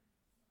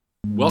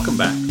Welcome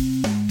back.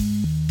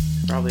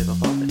 Probably the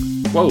whole thing.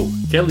 Whoa,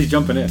 Kaylee's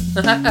jumping in.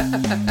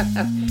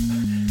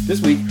 This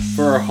week,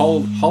 for our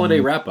holiday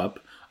wrap-up,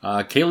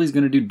 Kaylee's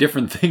going to do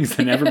different things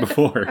than ever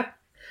before.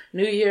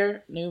 New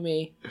year, new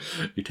me.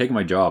 You're taking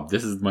my job.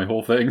 This is my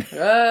whole thing.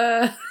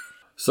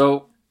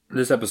 So,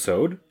 this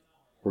episode,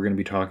 we're going to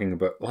be talking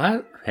about...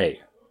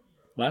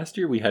 Last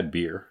year we had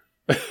beer.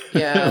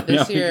 Yeah,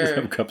 this now year... we just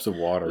have cups of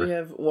water. We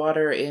have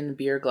water in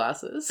beer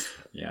glasses.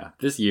 Yeah,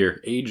 this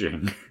year,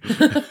 aging.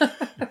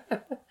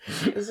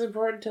 It's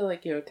important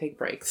to, take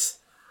breaks.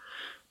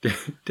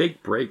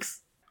 Take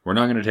breaks. We're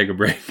not going to take a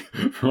break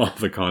from all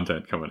the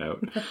content coming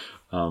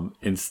out.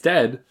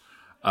 Instead,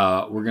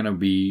 we're going to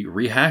be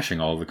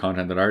rehashing all the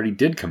content that already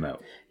did come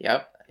out.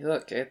 Yep.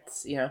 Look,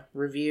 it's,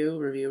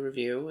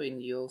 review,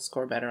 and you'll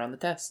score better on the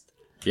test.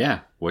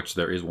 Yeah, which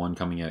there is one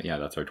coming out. Yeah,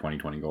 that's our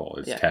 2020 goal,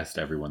 is test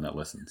everyone that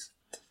listens.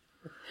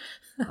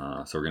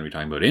 So we're going to be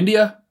talking about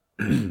India.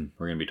 We're going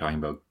to be talking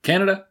about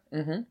Canada.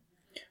 Mm-hmm.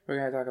 We're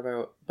going to talk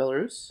about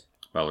Belarus.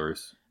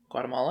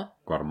 Guatemala.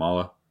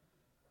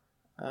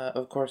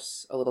 Of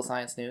course, a little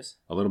science news.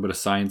 A little bit of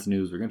science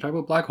news. We're going to talk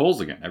about black holes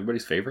again.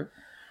 Everybody's favorite.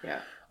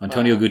 Yeah.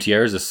 Antonio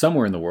Gutierrez is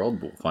somewhere in the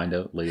world. We'll find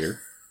out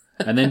later.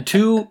 And then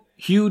two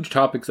huge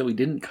topics that we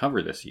didn't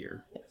cover this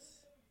year. Yes.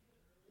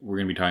 We're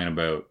going to be talking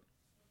about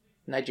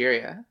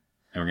Nigeria.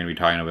 And we're going to be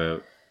talking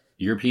about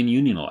European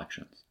Union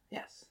elections.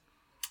 Yes.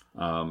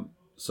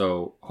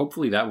 So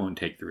hopefully that won't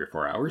take 3 or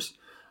 4 hours.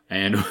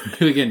 And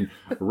we can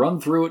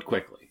run through it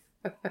quickly.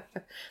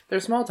 They're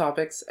small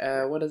topics.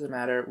 What does it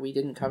matter? We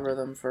didn't cover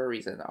them for a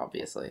reason,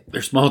 obviously.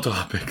 They're small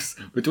topics.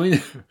 Between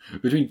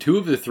two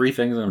of the three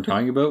things that I'm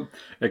talking about,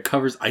 it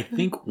covers, I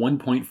think,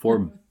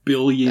 1.4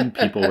 billion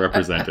people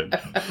represented.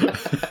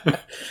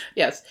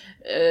 Yes.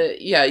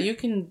 Yeah, you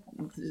can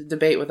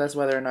debate with us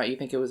whether or not you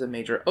think it was a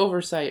major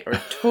oversight or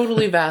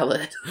totally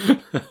valid.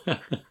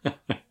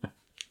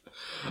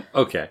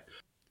 Okay.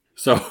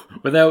 So,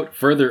 without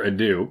further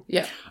ado,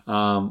 yeah.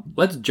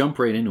 Let's jump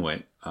right into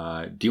it.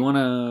 Do you want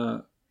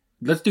to...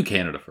 Let's do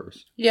Canada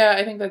first. Yeah,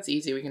 I think that's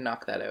easy. We can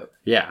knock that out.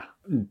 Yeah.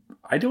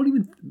 I don't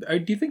even...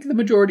 Do you think the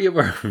majority of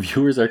our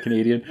viewers are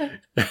Canadian?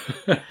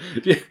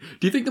 Do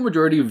you think the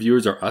majority of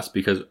viewers are us?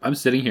 Because I'm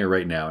sitting here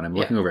right now and I'm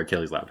looking over at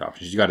Kelly's laptop.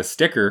 She's got a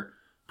sticker,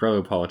 Probably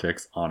About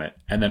Politics, on it.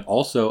 And then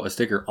also a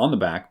sticker on the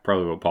back,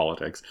 Probably About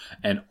Politics.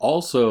 And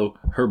also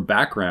her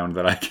background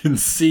that I can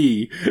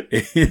see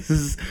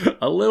is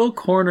a little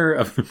corner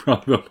of the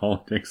Probably About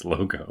Politics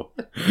logo.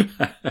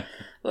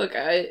 Look,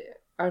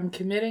 I'm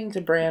committing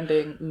to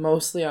branding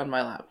mostly on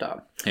my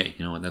laptop. Hey,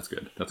 you know what? That's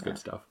good. That's good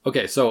stuff.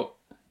 Okay, so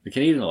the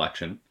Canadian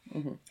election.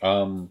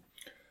 Mm-hmm.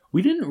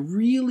 We didn't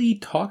really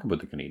talk about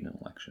the Canadian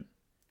election,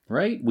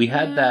 right? We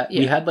had that.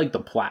 Yeah. We had the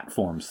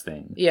platforms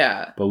thing.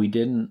 Yeah, but we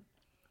didn't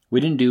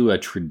do a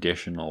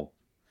traditional.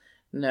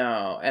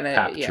 No, and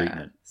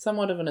treatment.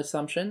 Somewhat of an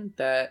assumption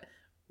that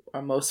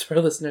most of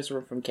our listeners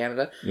were from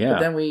Canada. Yeah.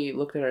 But then we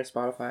looked at our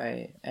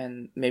Spotify,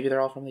 and maybe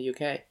they're all from the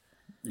UK.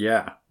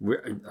 Yeah,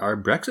 our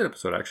Brexit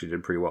episode actually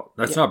did pretty well.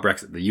 That's not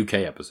Brexit, the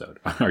UK episode.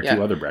 Our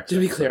two other Brexit. To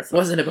be clear, it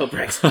wasn't about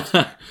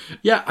Brexit.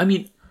 Yeah, I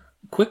mean,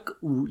 quick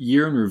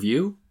year in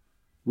review.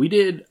 We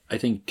did, I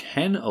think,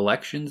 10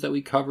 elections that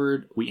we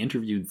covered. We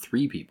interviewed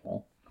 3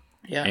 people.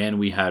 Yeah. And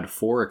we had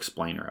 4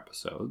 explainer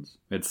episodes.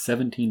 We had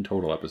 17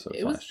 total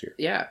episodes last year.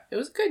 Yeah, it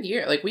was a good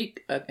year.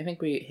 I think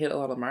we hit a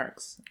lot of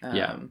marks.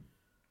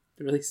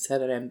 Really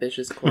set an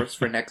ambitious course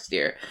for next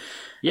year.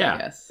 Yeah. I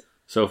guess.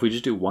 So if we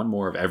just do one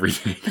more of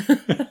everything.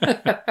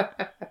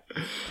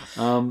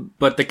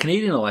 But the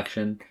Canadian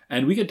election,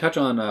 and we could touch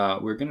on,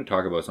 we're going to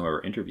talk about some of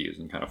our interviews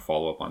and kind of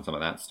follow up on some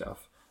of that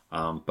stuff.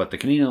 But the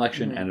Canadian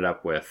election ended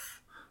up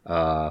with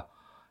a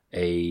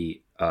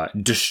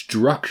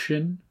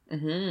destruction,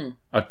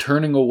 a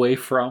turning away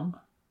from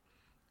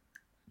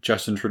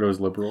Justin Trudeau's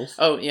Liberals.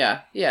 Oh,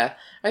 yeah. Yeah.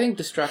 I think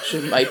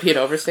destruction might be an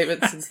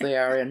overstatement since they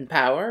are in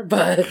power,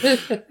 but...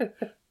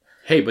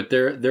 Hey, but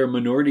they're a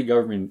minority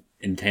government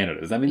in Canada.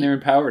 Does that mean they're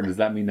in power, or does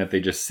that mean that they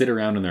just sit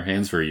around in their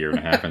hands for a year and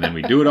a half and then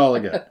we do it all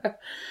again?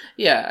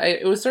 Yeah,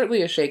 it was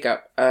certainly a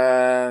shakeup.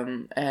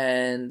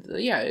 And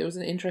yeah, it was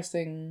an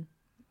interesting...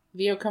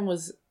 The outcome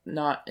was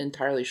not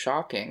entirely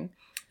shocking.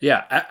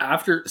 Yeah,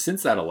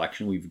 since that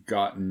election, we've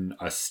gotten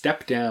a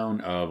step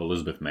down of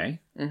Elizabeth May.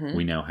 Mm-hmm.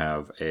 We now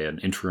have an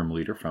interim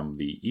leader from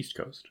the East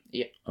Coast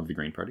of the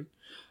Green Party.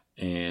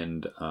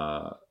 And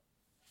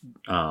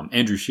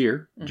Andrew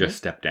Scheer just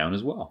stepped down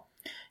as well.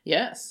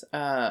 Yes,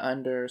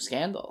 under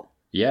scandal.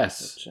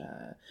 Yes, which,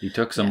 he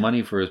took some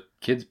money for his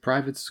kid's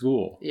private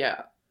school.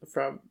 Yeah,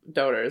 from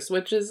donors,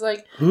 which is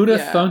who'd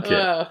have thunk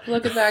it?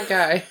 Look at that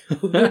guy.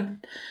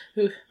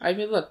 I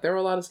mean, look, there were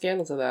a lot of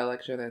scandals of that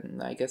election,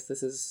 and I guess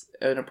this is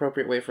an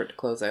appropriate way for it to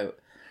close out.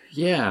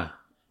 Yeah,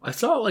 I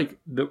saw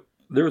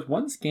there was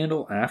one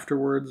scandal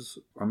afterwards,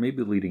 or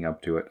maybe leading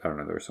up to it. I don't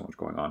know. There was so much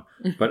going on,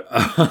 but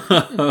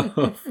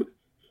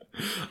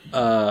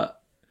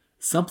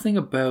something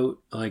about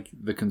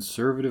the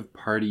Conservative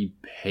Party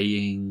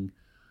paying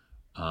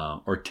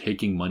or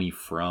taking money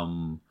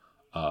from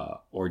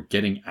or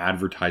getting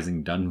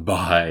advertising done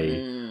by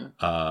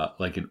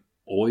an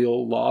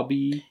oil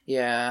lobby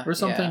or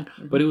something.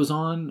 Yeah. But it was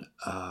on.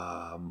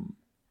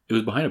 It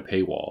was behind a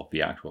paywall,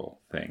 the actual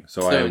thing.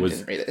 So I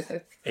was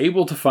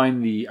able to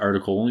find the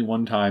article only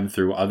one time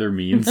through other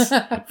means.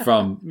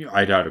 From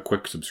I'd had a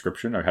quick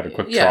subscription. I had a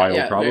quick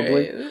trial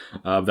probably.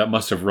 That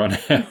must have run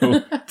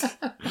out.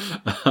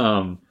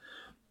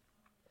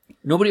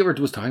 Nobody ever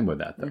was talking about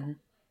that though. Mm-hmm.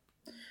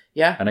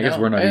 Yeah, and I guess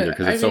we're not either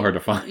because it's so hard to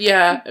find.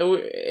 Yeah,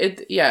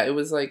 it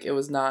was like it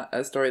was not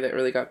a story that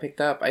really got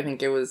picked up. I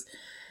think it was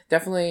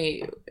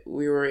definitely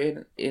we were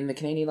in the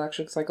Canadian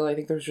election cycle. I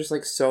think there was just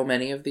like so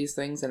many of these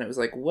things, and it was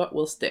like what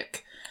will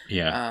stick.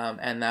 Yeah.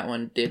 And that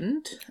one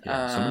didn't.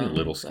 Yeah, so many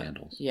little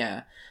scandals.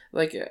 Yeah,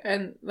 like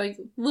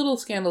little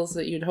scandals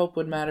that you'd hope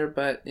would matter,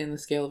 but in the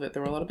scale of it,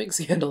 there were a lot of big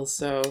scandals.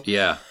 So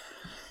yeah,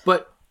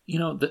 but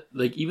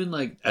even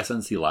like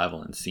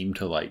SNC-Lavalin seemed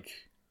to like.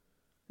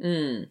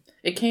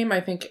 It came,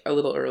 I think, a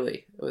little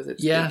early. It was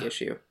its big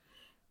issue.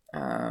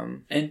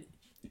 And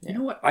you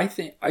know what? I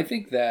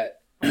think that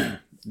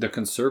the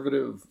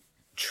conservative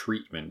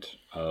treatment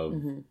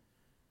of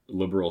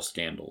liberal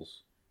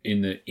scandals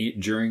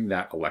during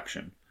that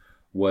election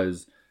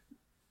was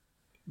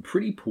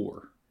pretty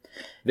poor.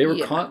 They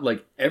were caught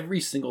like every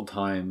single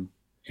time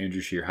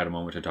Andrew Scheer had a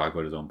moment to talk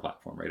about his own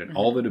platform, right? And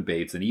all the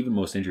debates and even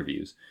most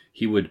interviews,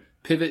 he would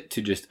pivot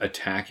to just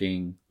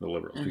attacking the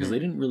Liberals because they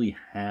didn't really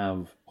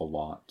have a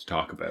lot to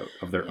talk about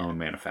of their own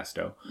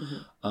manifesto.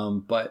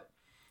 But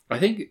I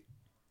think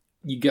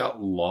you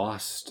got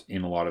lost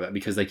in a lot of that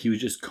because like he was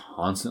just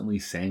constantly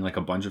saying like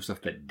a bunch of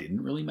stuff that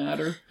didn't really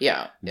matter.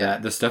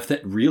 That the stuff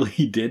that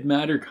really did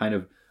matter kind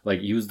of like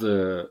he was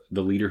the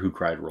leader who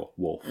cried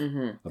wolf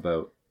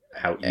about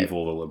how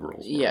evil the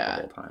Liberals were the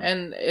whole time.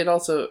 And it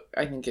also,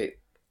 I think it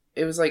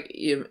was like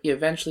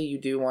eventually you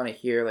do want to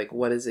hear like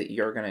what is it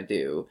you're gonna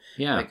do.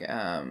 Like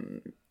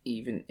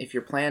even if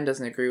your plan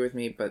doesn't agree with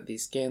me, but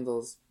these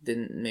scandals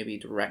didn't maybe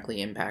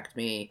directly impact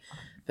me,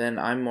 then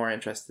I'm more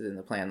interested in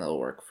the plan that'll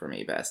work for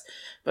me best.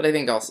 But I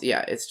think also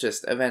it's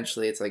just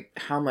eventually it's like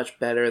how much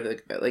better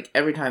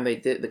every time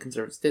the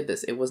Conservatives did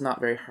this, it was not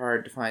very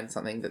hard to find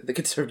something that the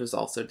Conservatives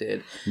also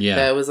did.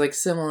 That was like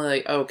similar,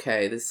 like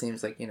okay, this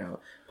seems like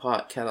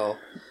pot kettle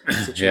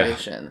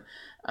situation.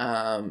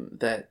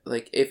 That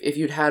like if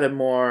you'd had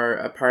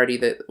a party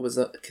that was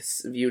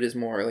viewed as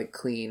more like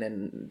clean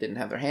and didn't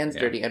have their hands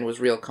dirty and was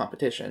real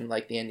competition,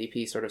 like the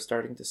NDP sort of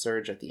starting to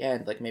surge at the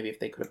end, like maybe if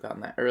they could have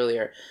gotten that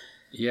earlier,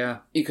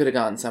 you could have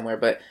gone somewhere.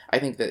 But I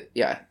think that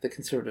the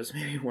Conservatives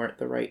maybe weren't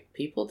the right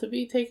people to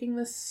be taking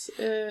this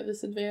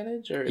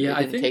advantage, or they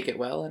didn't take it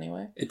well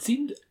anyway. It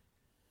seemed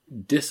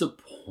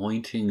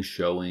disappointing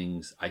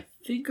showings, I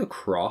think,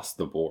 across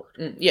the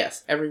board.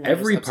 Yes,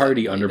 every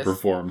party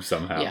underperformed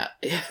somehow.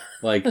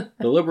 Like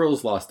the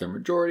Liberals lost their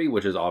majority,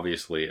 which is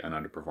obviously an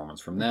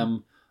underperformance from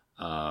them.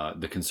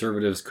 The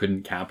Conservatives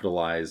couldn't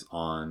capitalize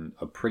on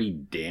a pretty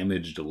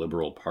damaged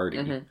Liberal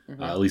Party,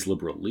 at least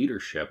Liberal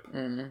leadership.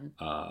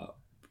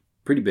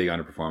 Pretty big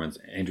underperformance.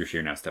 Andrew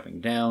Scheer now stepping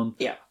down.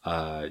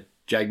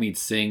 Jagmeet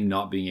Singh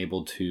not being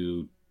able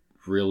to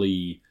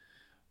really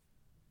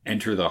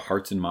enter the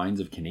hearts and minds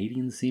of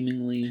Canadians,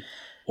 seemingly,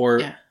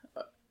 or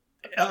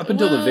up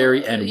until the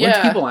very end. Once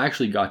people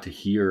actually got to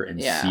hear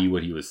and see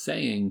what he was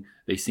saying,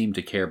 they seemed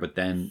to care. But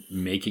then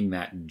making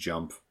that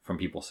jump from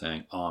people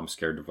saying, "Oh, I'm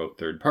scared to vote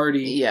third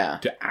party,"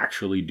 to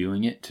actually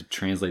doing it, to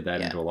translate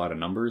that into a lot of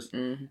numbers,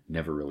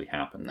 never really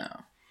happened.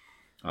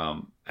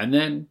 No. And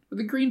then with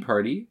the Green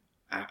Party,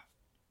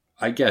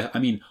 I guess,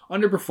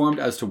 underperformed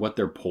as to what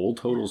their poll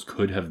totals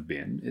could have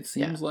been. It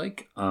seems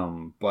like,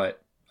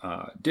 but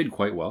did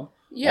quite well.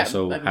 Yeah,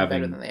 also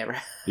better than they ever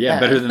have.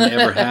 Better than they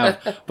ever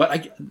have.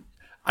 But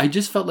I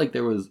just felt like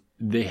there was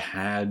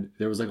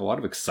like a lot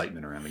of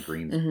excitement around the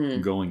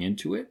Greens going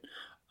into it.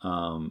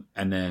 And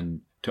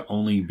then to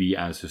only be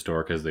as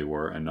historic as they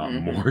were and not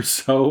more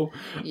so.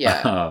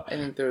 I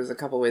think there was a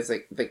couple ways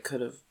they could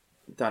have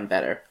done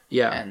better.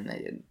 And they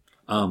didn't.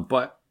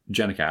 But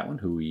Jenna Catlin,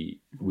 who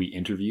we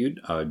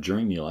interviewed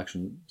during the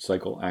election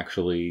cycle,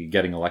 actually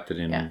getting elected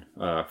in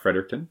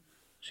Fredericton.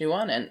 She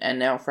won, and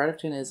now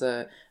Fredericton is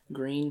a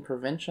Green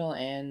provincial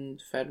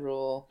and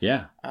federal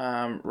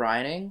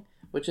riding,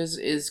 which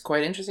is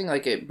quite interesting.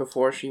 Like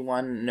before she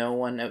won, no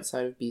one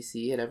outside of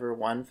BC had ever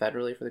won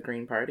federally for the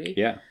Green Party.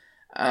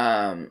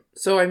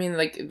 So I mean,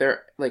 the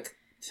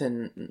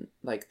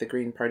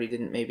Green Party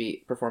didn't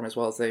maybe perform as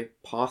well as they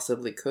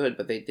possibly could,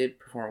 but they did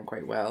perform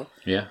quite well.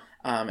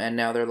 And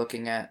now they're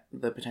looking at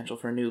the potential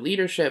for new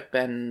leadership,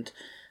 and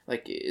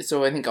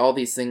so I think all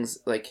these things,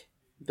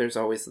 there's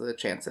always the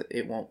chance that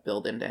it won't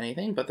build into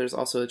anything, but there's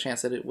also a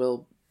chance that it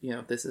will.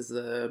 This is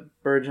the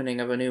burgeoning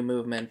of a new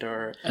movement,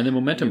 and the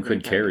momentum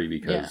could carry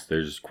because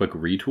there's quick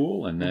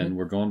retool, and then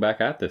we're going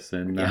back at this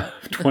in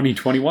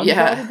 2021.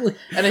 Probably.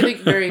 And I think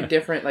very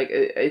different.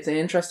 It's an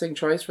interesting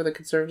choice for the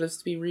Conservatives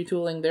to be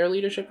retooling their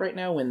leadership right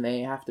now when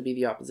they have to be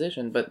the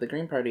opposition, but the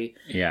Green Party,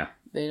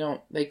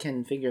 they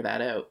can figure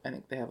that out. I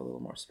think they have a little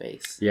more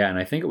space. And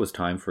I think it was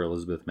time for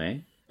Elizabeth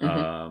May.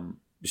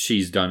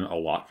 She's done a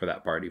lot for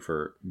that party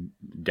for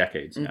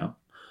decades now,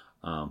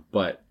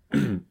 but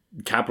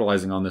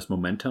capitalizing on this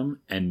momentum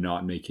and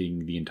not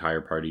making the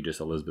entire party just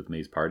Elizabeth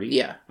May's party.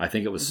 Yeah. I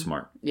think it was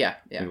smart. Yeah.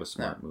 I think it was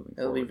smart moving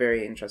forward. It'll be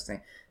very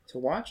interesting to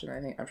watch,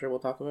 and I'm sure we'll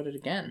talk about it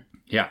again.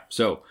 Yeah.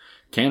 So,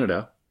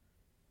 Canada,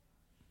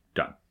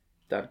 done.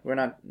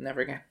 We're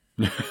never again.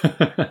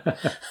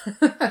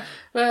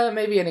 Well,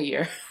 maybe in a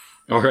year.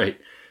 All right.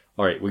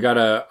 I think we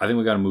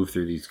gotta move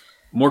through these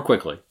more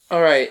quickly.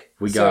 All right.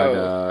 We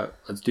got,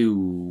 let's do,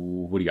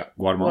 what do you got?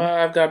 Guatemala? Well,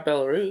 I've got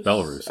Belarus.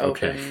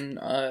 Okay.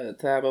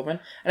 Tab open.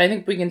 And I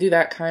think we can do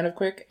that kind of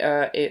quick.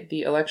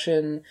 The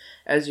election,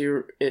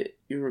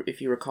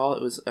 if you recall,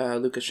 it was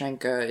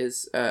Lukashenko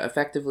is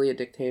effectively a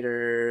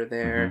dictator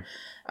there.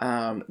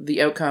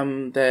 The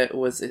outcome that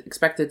was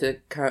expected to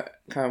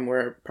come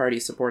where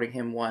parties supporting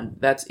him won.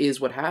 That is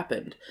what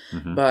happened.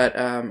 But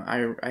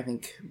I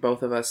think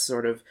both of us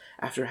sort of,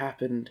 after it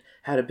happened,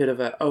 had a bit of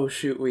a, oh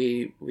shoot,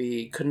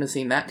 we couldn't have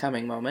seen that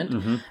coming moment.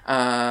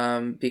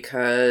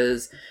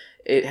 Because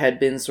it had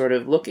been sort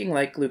of looking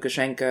like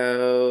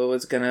Lukashenko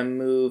was going to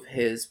move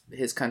his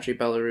country,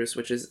 Belarus,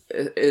 which is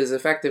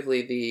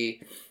effectively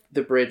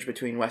the bridge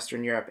between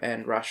Western Europe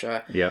and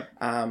Russia.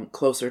 Yep.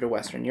 Closer to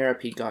Western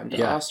Europe. He'd gone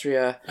to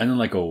Austria. And then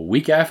like a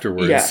week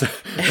afterwards. Yeah.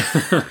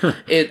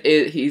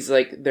 He's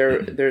like,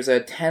 there's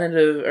a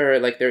tentative, or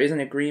like there is an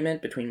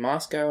agreement between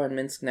Moscow and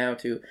Minsk now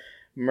to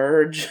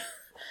merge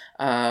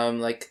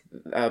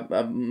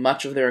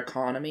much of their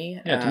economy.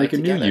 Yeah, to make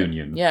together. A new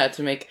union. Yeah,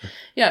 to make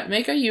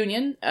a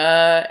union.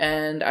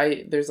 And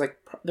there's a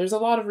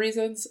lot of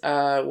reasons.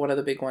 One of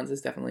the big ones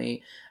is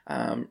definitely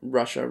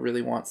Russia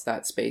really wants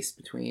that space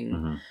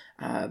between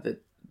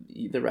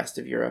the rest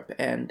of Europe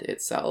and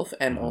itself,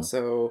 and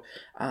also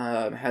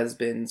has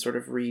been sort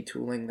of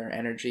retooling their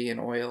energy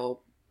and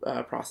oil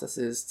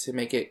processes to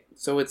make it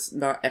so it's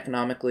not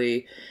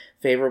economically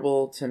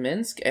favorable to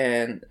Minsk,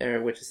 and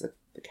which is the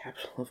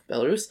capital of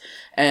Belarus,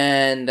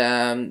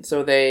 and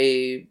so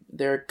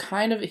they're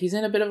kind of, he's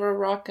in a bit of a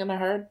rock and a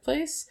hard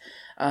place.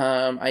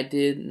 I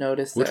did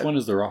notice which one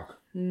is the rock?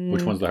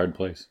 Which one's the hard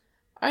place?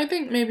 I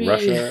think maybe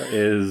Russia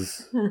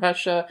is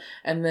Russia,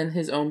 and then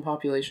his own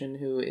population,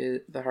 who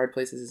is the hard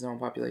place is his own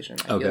population.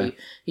 Okay.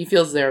 He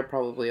feels they're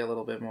probably a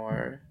little bit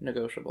more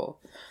negotiable,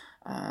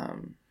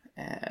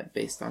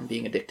 based on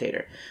being a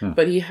dictator.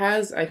 But he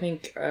has, I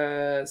think,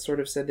 sort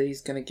of said that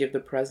he's going to give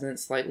the president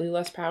slightly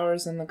less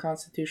powers than the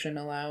Constitution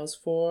allows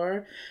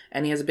for,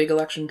 and he has a big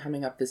election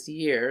coming up this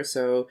year,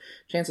 so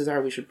chances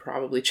are we should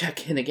probably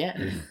check in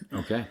again.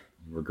 Okay.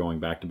 We're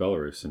going back to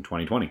Belarus in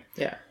 2020.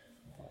 Yeah.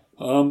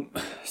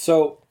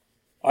 So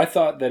I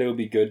thought that it would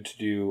be good to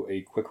do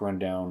a quick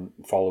rundown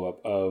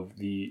follow-up of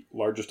the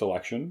largest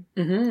election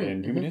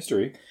in human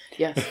history.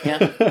 Yes,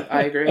 yeah,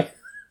 I agree.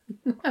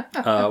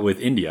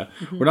 With India.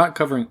 We're not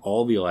covering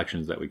all the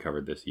elections that we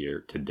covered this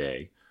year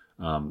today.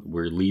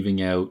 We're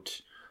leaving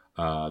out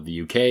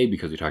the UK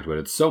because we talked about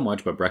it so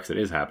much, but Brexit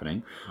is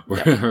happening.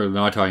 We're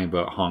not talking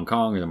about Hong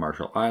Kong or the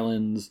Marshall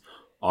Islands,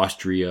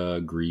 Austria,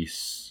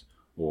 Greece,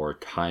 or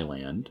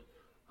Thailand.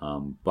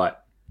 But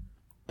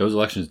those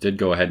elections did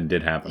go ahead and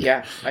did happen.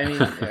 Yeah, I mean,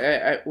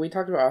 we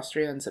talked about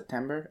Austria in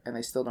September, and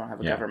they still don't have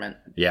a government.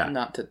 Yeah.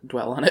 Not to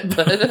dwell on it,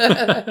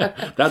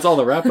 but... That's all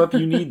the wrap-up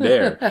you need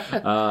there.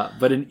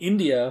 But in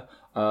India,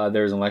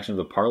 there's an election of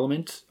the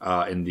parliament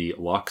in the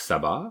Lok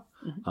Sabha.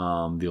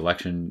 The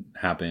election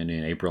happened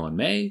in April and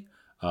May,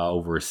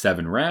 over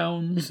 7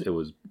 rounds. It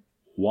was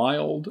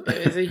wild.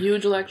 It was a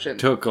huge election.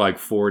 Took like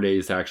 4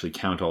 days to actually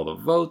count all the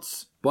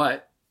votes,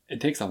 but... It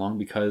takes that long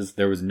because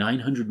there was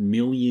 900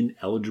 million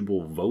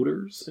eligible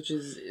voters. Which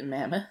is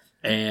mammoth.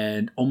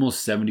 And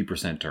almost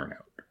 70%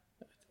 turnout.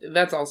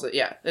 That's also,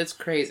 it's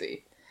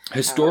crazy.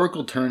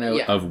 Historical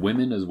turnout of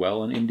women as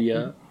well in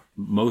India.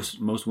 Most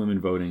women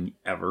voting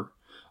ever.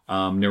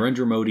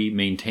 Narendra Modi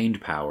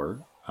maintained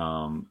power.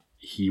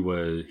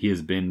 He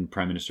has been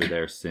prime minister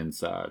there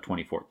since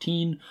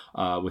 2014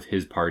 with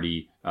his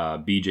party,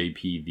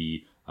 BJP,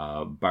 the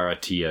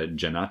Bharatiya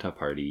Janata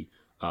Party,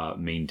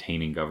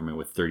 maintaining government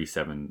with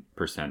 37%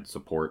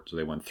 support. So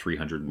they won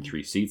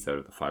 303 seats out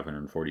of the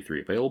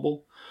 543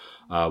 available,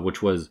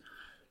 which was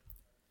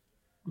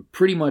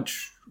pretty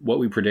much what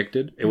we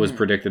predicted. It was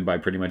predicted by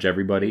pretty much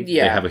everybody.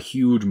 Yeah. They have a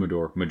huge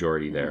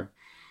majority there.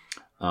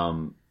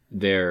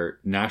 Their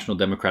National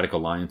Democratic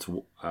Alliance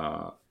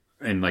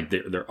and like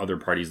their other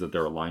parties that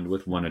they're aligned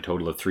with won a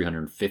total of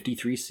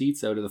 353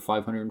 seats out of the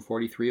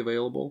 543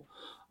 available.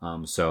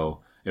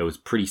 So it was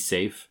pretty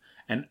safe.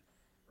 And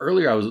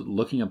earlier I was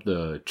looking up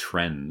the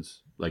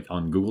trends, like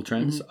on Google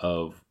Trends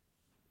of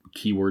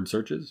keyword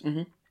searches.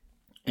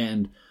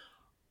 And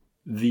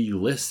the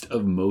list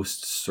of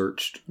most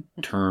searched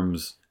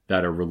terms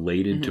that are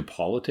related to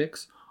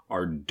politics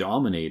are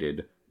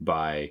dominated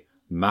by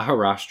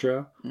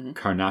Maharashtra,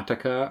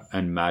 Karnataka,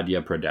 and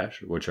Madhya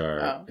Pradesh, which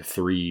are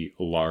 3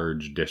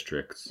 large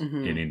districts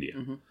in India.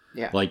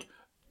 Yeah. Like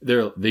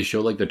they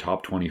show like the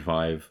top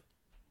 25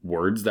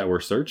 words that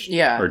were searched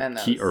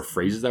or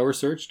phrases that were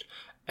searched.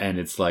 And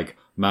it's like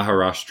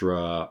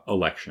Maharashtra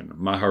election,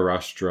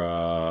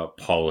 Maharashtra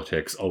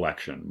politics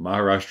election,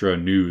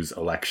 Maharashtra news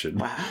election.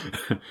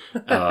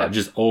 Wow.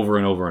 Just over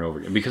and over and over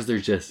again. Because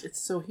there's just... It's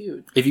so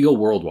huge. If you go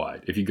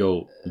worldwide, if you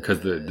go...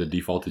 Because the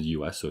default is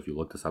US, so if you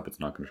look this up, it's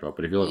not going to show up.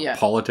 But if you look at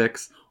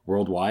politics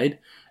worldwide,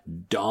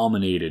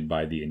 dominated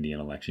by the Indian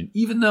election.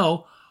 Even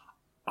though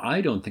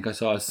I don't think I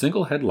saw a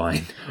single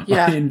headline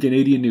in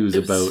Canadian news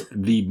about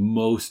the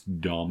most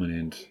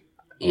dominant...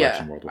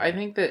 I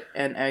think that,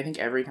 and I think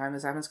every time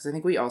this happens, because I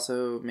think we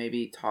also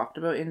maybe talked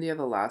about India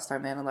the last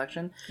time they had an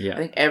election. I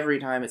think every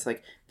time it's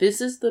like,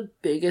 this is the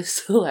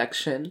biggest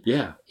election.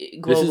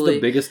 Globally. This is the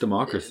biggest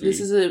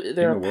democracy.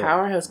 They're a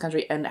powerhouse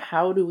country, and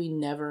how do we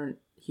never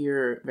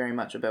hear very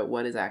much about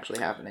what is actually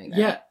happening there?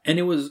 Yeah, and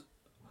it was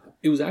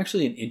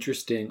actually an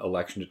interesting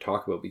election to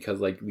talk about because,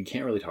 like, we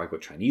can't really talk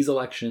about Chinese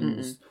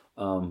elections,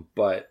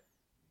 but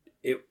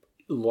it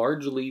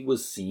largely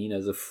was seen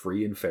as a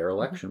free and fair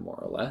election, more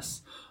or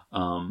less.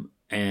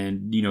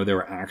 And, you know, there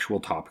were actual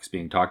topics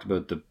being talked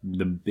about.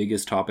 The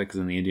biggest topics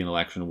in the Indian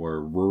election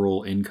were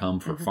rural income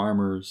for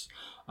farmers,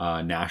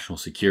 national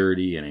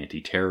security and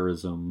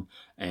anti-terrorism,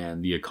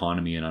 and the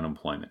economy and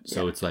unemployment.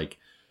 So it's like,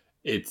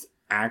 it's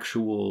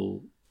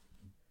actual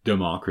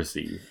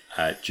democracy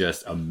at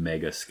just a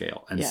mega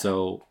scale. And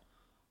so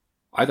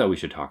I thought we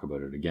should talk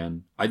about it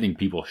again. I think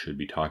people should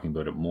be talking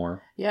about it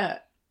more. Yeah.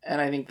 And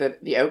I think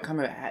that the outcome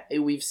of it,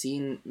 we've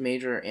seen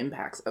major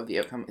impacts of the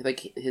outcome.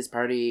 Like his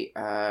party,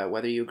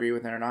 whether you agree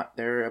with it or not,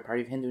 they're a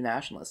party of Hindu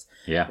nationalists.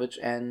 Yeah.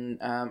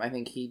 I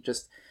think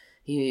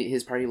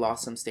his party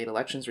lost some state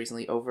elections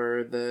recently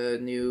over the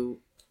new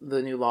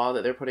law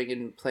that they're putting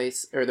in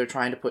place, or they're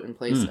trying to put in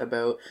place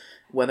about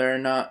whether or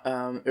not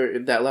or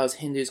that allows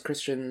Hindus,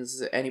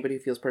 Christians, anybody who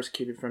feels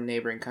persecuted from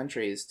neighboring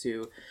countries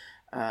to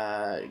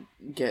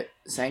get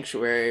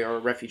sanctuary or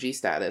refugee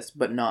status,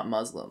 but not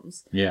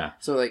Muslims. Yeah.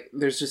 So like,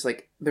 there's just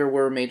like, there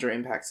were major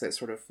impacts that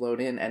sort of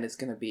flowed in, and it's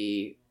going to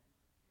be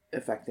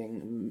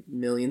affecting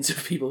millions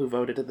of people who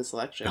voted in this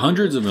election.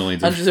 Hundreds of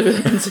millions.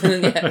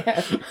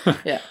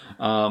 Yeah.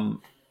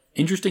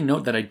 Interesting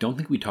note that I don't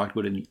think we talked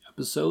about in the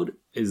episode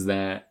is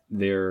that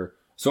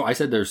so I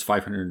said there's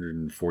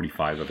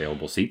 545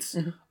 available seats.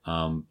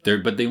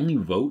 But they only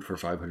vote for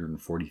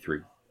 543.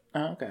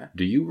 Oh, okay.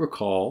 Do you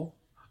recall...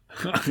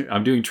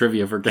 I'm doing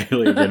trivia for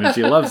Kaylee again, and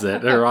she loves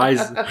it. Her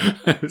eyes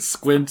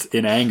squint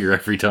in anger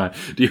every time.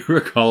 Do you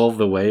recall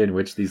the way in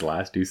which these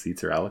last two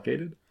seats are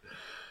allocated?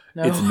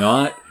 No.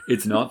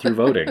 It's not through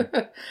voting.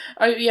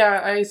 I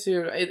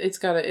assume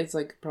it's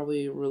like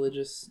probably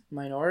religious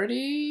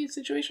minority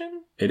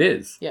situation. It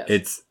is. Yes.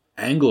 It's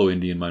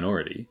Anglo-Indian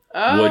minority,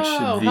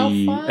 how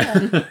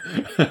fun.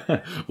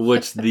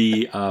 which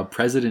the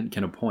president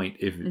can appoint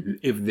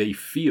if they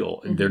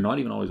feel, they're not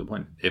even always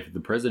appointed, if the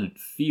president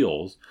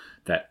feels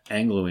that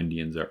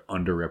Anglo-Indians are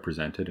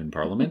underrepresented in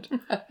Parliament,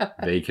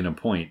 they can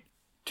appoint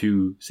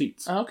 2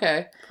 seats.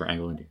 Okay. For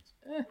Anglo-Indians.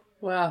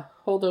 Wow,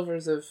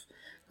 holdovers of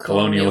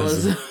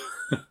colonialism.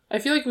 I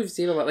feel like we've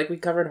seen a lot. Like we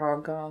covered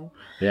Hong Kong.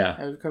 Yeah.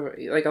 And we've covered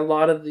like a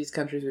lot of these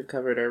countries we've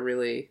covered are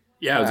really.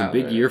 Yeah, it was a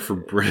big year for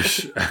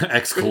British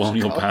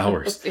ex-colonial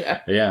powers.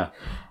 Yeah.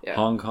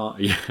 Hong Kong,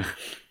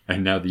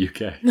 and now the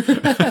UK.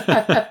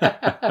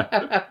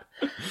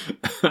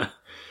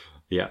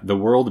 Yeah, the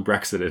world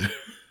Brexited.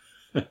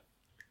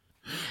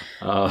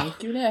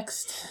 Thank you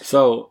next.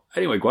 So,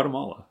 anyway,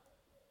 Guatemala.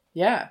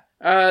 Yeah.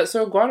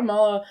 So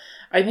Guatemala,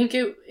 I think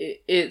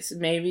it's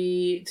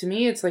maybe, to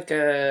me, it's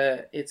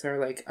it's our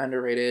like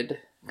underrated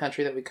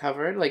country that we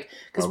covered, like,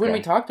 because when we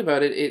talked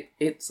about it,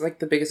 it's like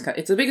the biggest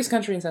it's the biggest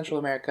country in Central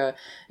America.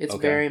 It's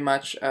very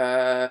much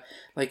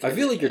like, I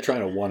feel like you're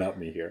trying to one up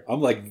me here. I'm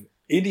like,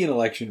 Indian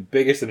election,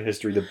 biggest in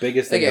history, the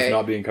biggest thing that's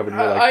not being covered.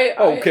 And you're like,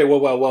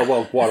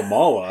 well,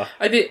 Guatemala.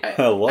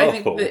 Hello. I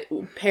think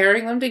that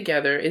pairing them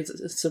together is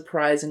a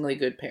surprisingly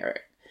good pairing.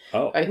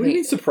 Oh, what do you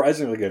mean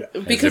surprisingly good?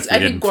 Because I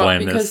think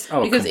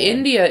because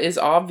India is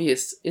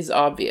obvious,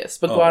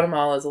 but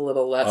Guatemala is a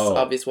little less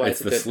obvious why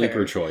it's a good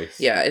sleeper choice.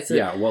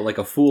 Yeah, well, like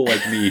a fool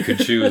like me could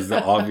choose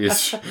the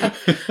obvious.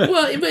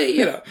 Well, but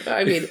you know,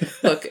 I mean,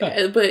 look,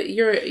 but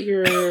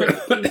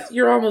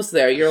you're almost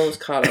there. You're almost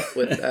caught up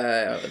with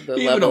the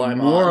level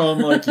I'm on. Even a moron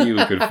like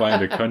you could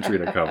find a country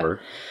to cover,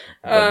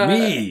 but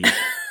me.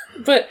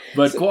 But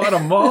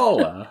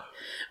Guatemala.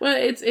 Well,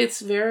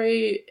 it's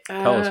very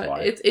tell us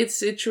why. Its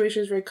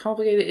situation is very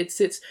complicated. It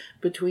sits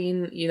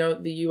between, you know,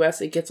 the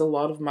U.S. It gets a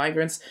lot of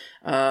migrants.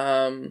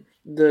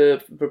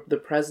 The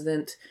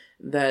president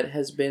that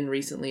has been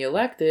recently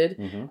elected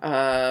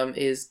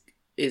is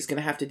going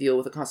to have to deal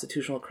with a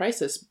constitutional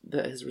crisis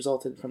that has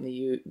resulted from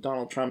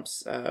Donald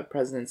Trump's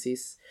presidency,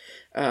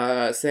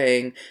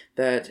 saying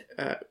that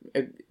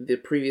the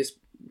previous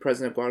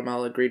president of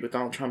Guatemala agreed with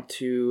Donald Trump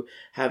to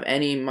have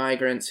any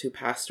migrants who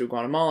pass through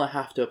Guatemala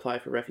have to apply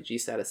for refugee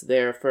status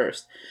there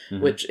first,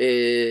 which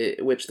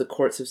the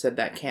courts have said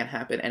that can't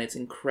happen, and it's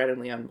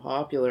incredibly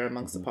unpopular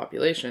amongst the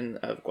population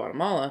of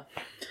Guatemala.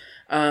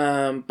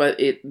 But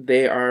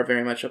they are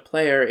very much a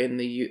player in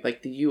the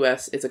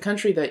U.S. It's a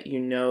country that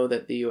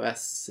that the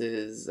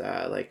U.S.'s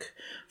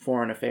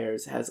foreign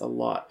affairs has a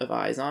lot of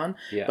eyes on,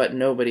 but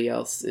nobody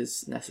else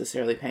is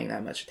necessarily paying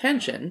that much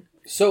attention.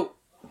 So,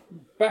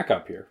 back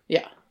up here.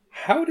 Yeah.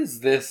 How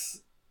does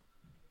this...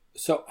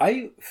 So,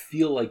 I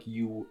feel like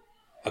you,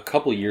 a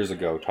couple years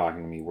ago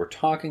talking to me, were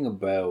talking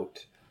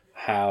about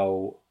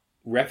how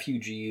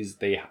refugees,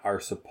 they are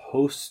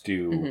supposed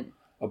to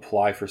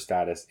apply for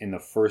status in the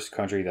first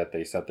country that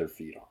they set their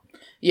feet on.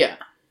 Yeah.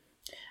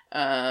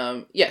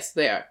 Yes,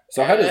 they are.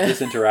 So how does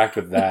this interact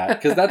with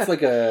that? Because that's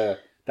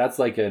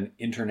like an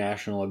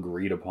international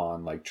agreed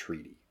upon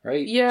treaty,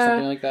 right? Yeah.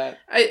 Something like that.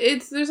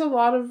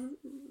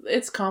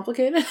 It's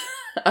complicated.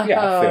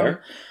 Yeah,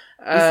 fair.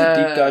 This is a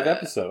deep dive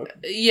episode.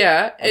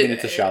 Yeah. I mean,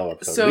 it's a shallow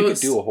episode. So, we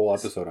could do a whole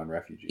episode on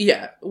refugees.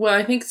 Yeah. Well,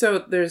 I think so.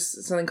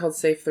 There's something called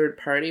Safe Third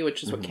Party,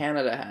 which is what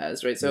Canada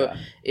has, right? So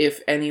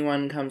if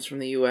anyone comes from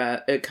the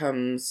U.S., it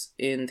comes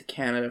into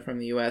Canada from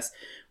the U.S.,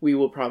 we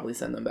will probably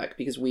send them back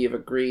because we have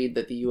agreed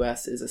that the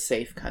U.S. is a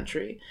safe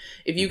country.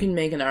 If you can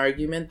make an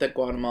argument that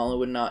Guatemala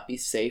would not be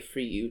safe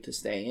for you to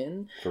stay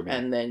in,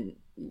 and then...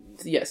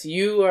 Yes,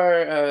 you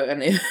are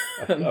an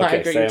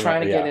migrant. You're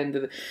trying to get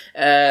into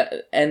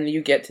the, and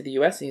you get to the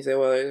U.S. and you say,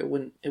 "Well, it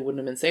wouldn't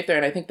have been safe there."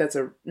 And I think that's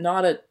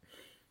not an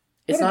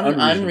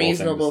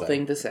unreasonable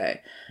thing to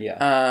say.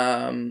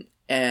 Yeah.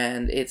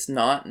 And it's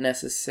not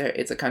necessary.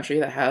 It's a country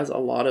that has a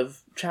lot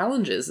of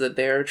challenges that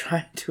they're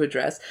trying to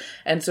address,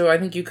 and so I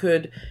think you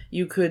could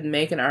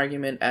make an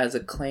argument as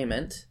a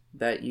claimant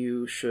that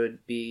you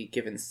should be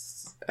given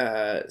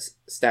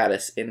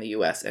status in the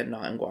U.S. and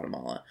not in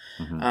Guatemala.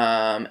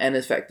 And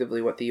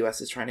effectively what the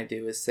U.S. is trying to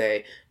do is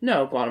say,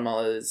 no,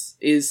 Guatemala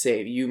is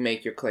safe. You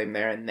make your claim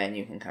there and then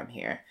you can come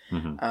here.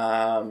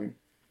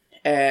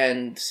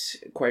 And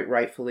quite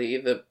rightfully,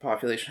 the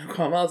population of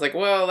Guatemala is like,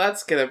 well,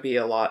 that's going to be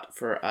a lot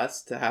for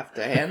us to have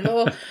to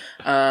handle.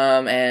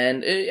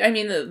 And I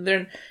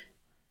mean,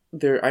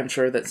 I'm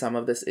sure that some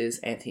of this is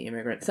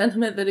anti-immigrant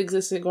sentiment that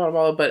exists in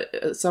Guatemala,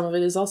 but some of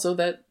it is also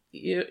that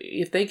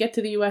if they get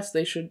to the U.S.,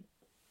 they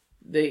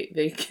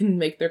can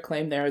make their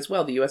claim there as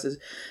well. The U.S.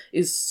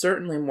 is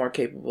certainly more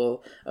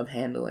capable of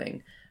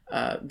handling.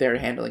 They're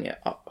handling it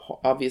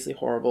obviously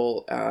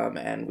horrible,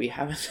 and we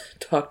haven't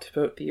talked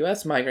about the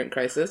U.S. migrant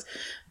crisis,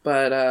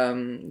 but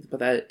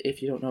that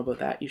if you don't know about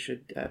that, you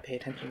should pay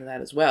attention to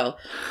that as well.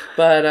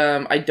 But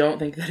I don't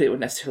think that it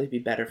would necessarily be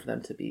better for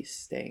them to be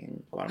staying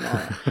in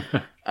Guatemala.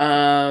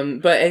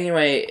 But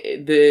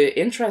anyway, the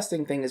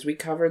interesting thing is we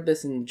covered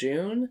this in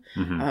June.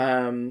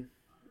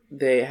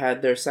 They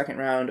had their second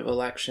round of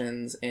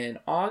elections in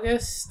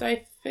August,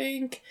 I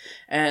think,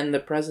 and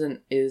the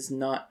president is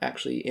not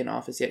actually in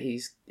office yet.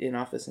 He's in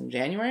office in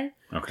January.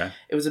 Okay.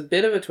 It was a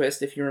bit of a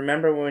twist. If you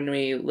remember when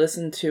we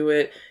listened to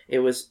it, it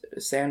was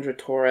Sandra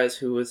Torres,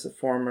 who was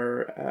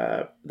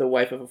the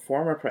wife of a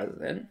former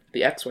president,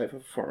 the ex-wife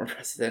of a former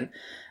president,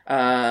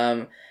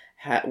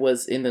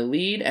 was in the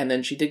lead, and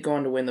then she did go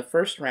on to win the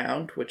first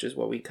round, which is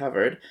what we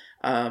covered.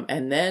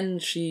 And then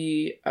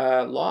she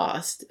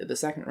lost the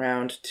second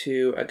round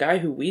to a guy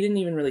who we didn't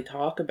even really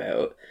talk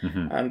about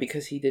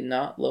because he did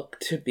not look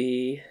to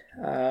be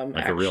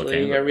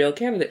actually a real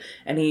candidate.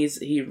 And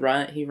he's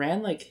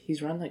run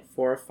like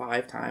 4 or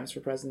 5 times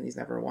for president. He's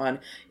never won.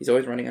 He's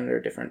always running under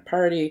a different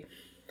party.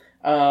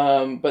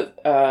 But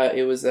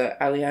it was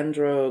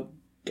Alejandro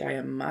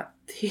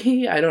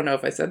Giamatti. I don't know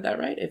if I said that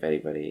right. If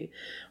anybody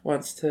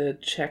wants to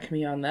check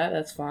me on that,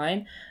 that's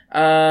fine.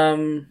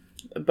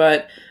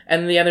 But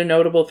the other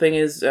notable thing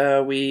is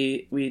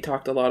we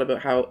talked a lot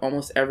about how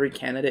almost every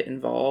candidate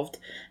involved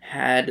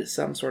had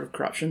some sort of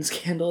corruption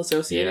scandal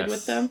associated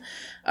with them.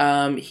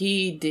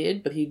 He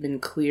did, but he'd been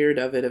cleared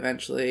of it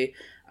eventually.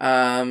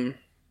 And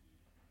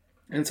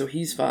so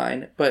he's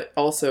fine. But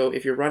also,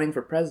 if you're running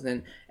for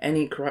president,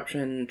 any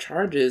corruption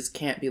charges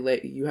can't be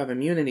you have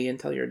immunity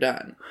until you're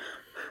done.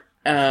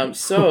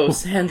 So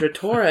Sandra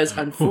Torres,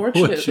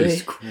 unfortunately, which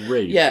is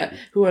crazy. Yeah,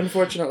 who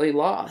unfortunately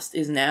lost,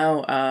 is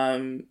now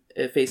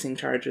facing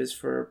charges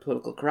for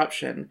political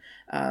corruption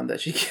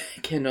that she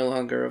can no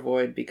longer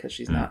avoid because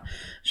she's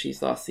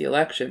lost the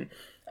election.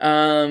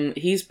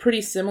 He's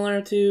pretty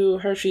similar to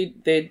her.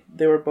 They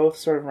were both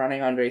sort of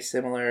running on very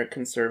similar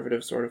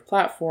conservative sort of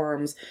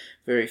platforms,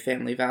 very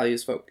family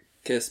values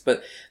focused,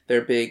 but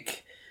their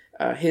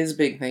his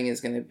big thing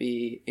is going to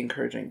be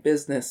encouraging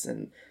business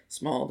and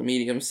small to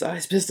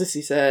medium-sized business,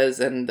 he says,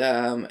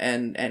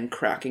 and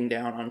cracking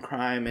down on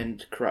crime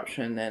and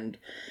corruption. And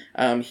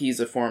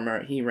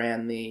he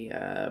ran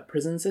the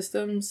prison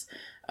systems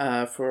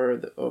for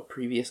the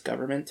previous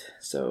government,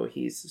 so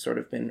he's sort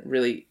of been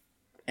really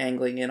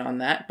angling in on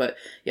that. But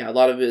yeah, a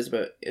lot of it is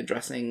about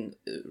addressing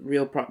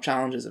real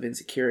challenges of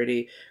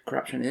insecurity,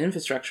 corruption, and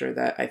infrastructure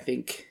that I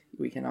think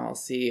we can all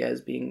see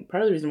as being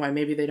part of the reason why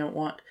maybe they don't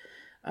want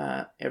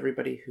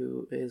everybody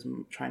who is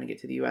trying to get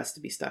to the U.S. to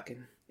be stuck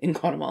in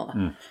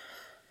Guatemala.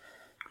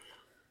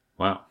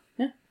 Wow.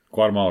 Yeah.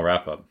 Guatemala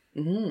wrap-up.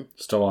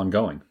 Still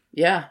ongoing.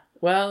 Yeah.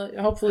 Well,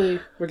 hopefully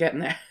we're getting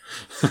there.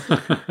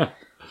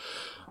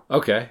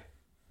 Okay.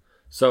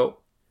 So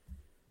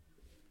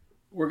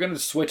we're going to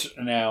switch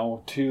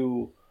now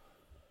to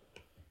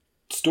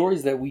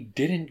stories that we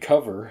didn't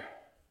cover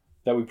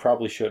that we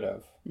probably should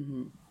have.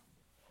 Mm-hmm. Do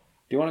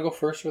you want to go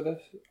first for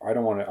this? I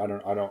don't want to.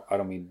 I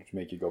don't mean to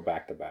make you go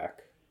back to back,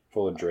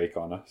 full of Drake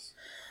on us.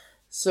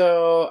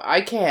 So I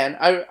can.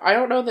 I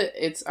don't know that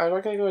it's. I'm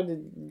not gonna go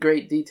into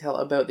great detail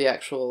about the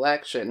actual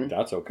election.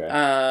 That's okay.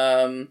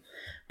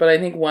 But I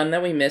think one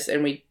that we missed,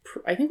 and we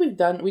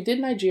did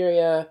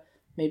Nigeria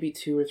maybe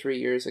 2 or 3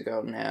 years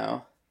ago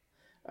now.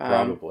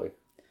 Probably.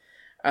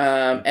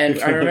 And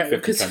I remember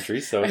 50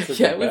 countries, so it's we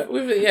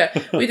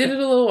did it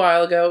a little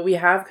while ago. We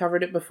have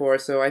covered it before,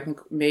 so I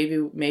think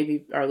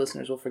maybe our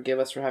listeners will forgive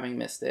us for having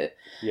missed it.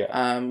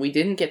 Yeah. We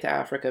didn't get to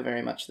Africa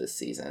very much this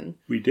season.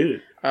 We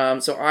did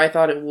it. So I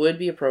thought it would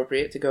be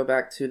appropriate to go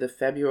back to the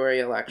February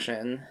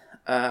election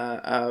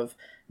of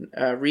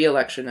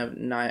re-election of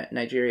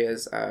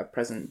Nigeria's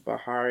President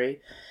Buhari.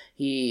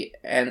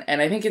 And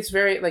I think it's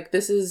very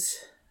this is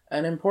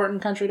an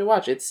important country to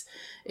watch. It's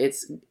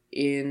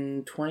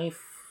in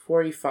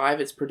 2045,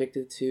 it's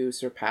predicted to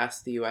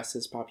surpass the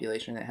U.S.'s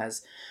population. It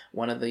has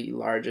one of the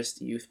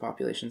largest youth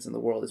populations in the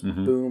world. It's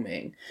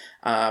booming.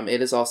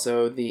 It is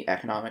also the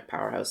economic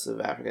powerhouse of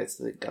Africa. It's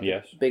the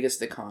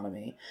biggest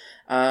economy.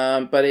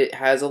 But it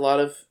has a lot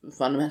of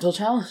fundamental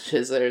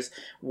challenges. There's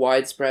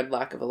widespread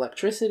lack of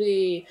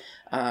electricity,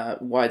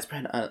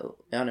 widespread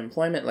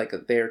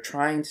unemployment. They're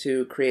trying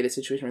to create a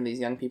situation where these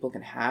young people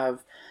can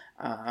have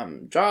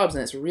jobs,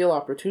 and it's a real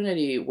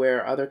opportunity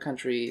where other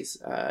countries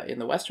in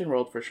the Western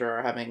world for sure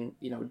are having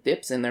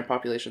dips in their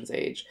population's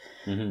age.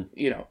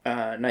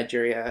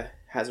 Nigeria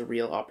has a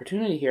real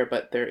opportunity here,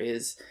 but there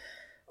is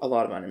a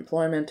lot of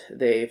unemployment.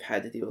 They've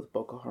had to deal with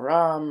Boko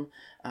Haram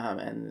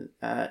and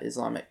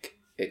Islamic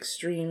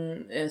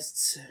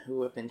extremists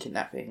who have been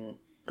kidnapping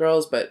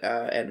girls,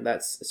 and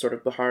that's sort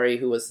of Buhari,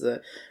 who was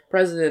the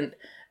president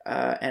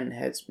and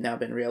has now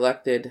been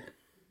reelected,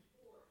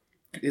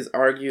 has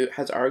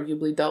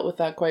arguably dealt with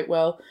that quite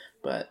well,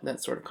 but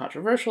that's sort of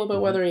controversial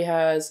about whether he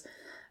has.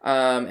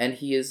 And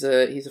he's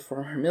a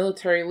former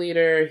military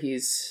leader.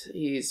 He's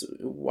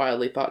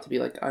widely thought to be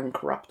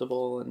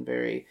uncorruptible and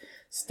very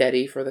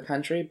steady for the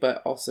country,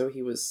 but also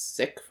he was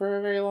sick for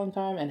a very long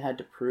time and had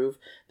to prove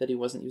that he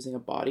wasn't using a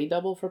body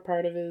double for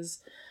part of his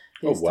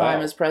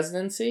time as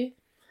presidency.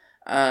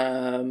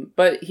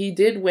 But he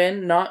did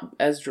win, not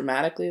as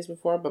dramatically as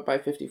before, but by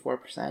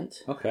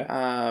 54%.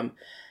 Okay.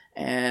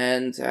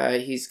 And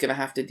he's going to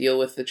have to deal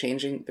with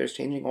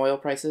changing oil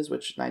prices,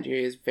 which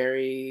Nigeria is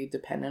very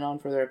dependent on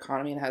for their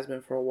economy and has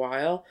been for a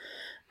while.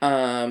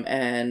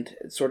 And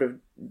sort of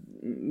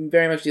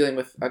very much dealing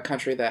with a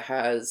country that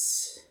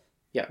has,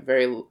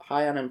 very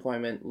high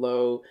unemployment,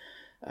 low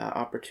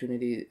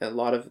opportunity. A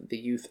lot of the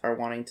youth are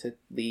wanting to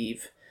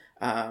leave.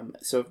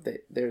 So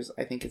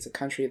I think it's a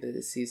country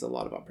that sees a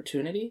lot of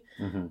opportunity,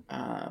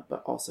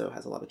 but also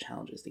has a lot of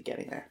challenges to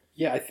getting there.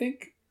 Yeah, I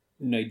think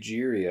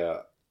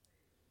Nigeria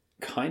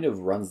kind of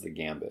runs the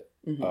gambit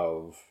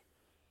of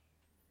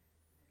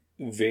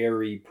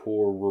very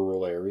poor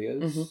rural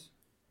areas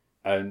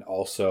and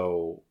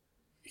also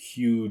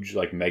huge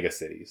mega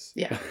cities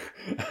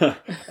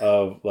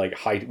of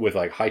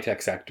high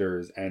tech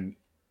sectors and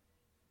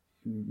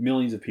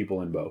millions of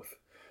people in both.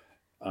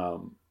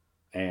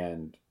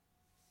 And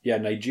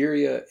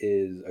Nigeria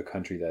is a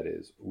country that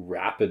is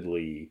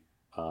rapidly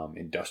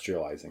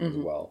industrializing as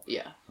well.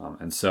 Yeah.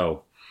 And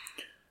so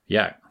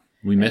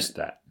we missed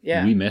that.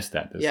 Yeah. We missed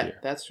that this year. Yeah,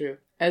 that's true.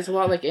 And it's a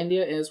lot like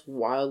India is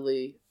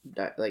widely,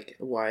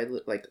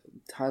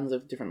 tons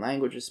of different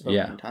languages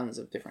spoken, tons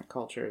of different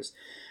cultures.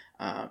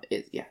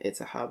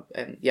 It's a hub.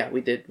 And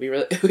we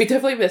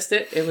definitely missed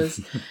it.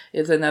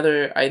 It's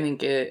another, I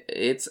think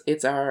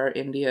it's our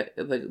India,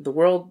 the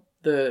world,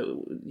 the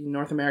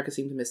North America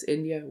seemed to miss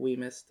India. We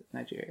missed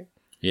Nigeria.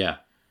 Yeah.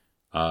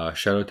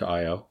 Shout out to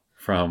Ayo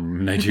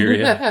from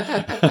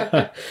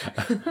Nigeria.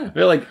 I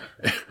feel like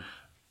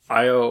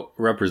Ayo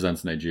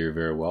represents Nigeria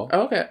very well.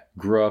 Oh, okay.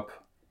 Grew up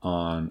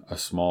on a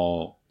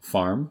small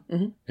farm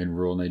in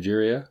rural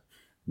Nigeria.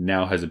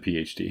 Now has a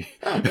PhD.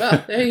 Oh,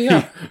 well, there you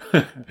go.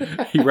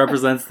 He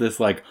represents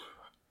this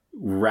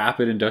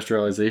rapid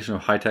industrialization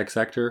of high-tech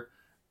sector.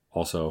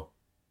 Also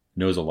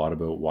knows a lot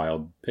about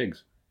wild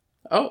pigs.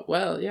 Oh,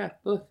 well, yeah.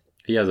 Look.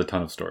 He has a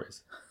ton of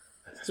stories.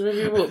 So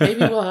maybe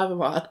we'll have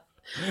him on.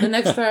 The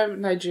next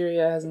time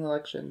Nigeria has an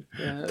election.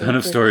 A ton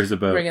of stories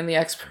about... Bring in the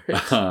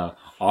experts.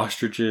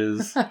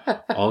 Ostriches,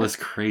 all this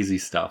crazy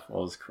stuff,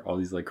 all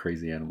these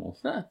crazy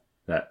animals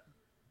that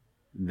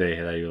they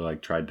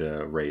tried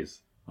to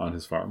raise on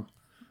his farm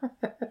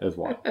as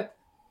well. All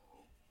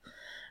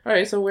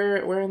right, so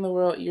where in the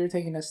world you're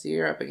taking us to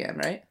Europe again,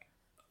 right?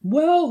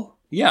 Well,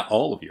 yeah,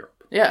 all of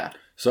Europe. Yeah.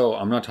 So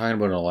I'm not talking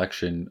about an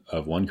election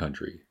of one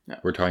country. No.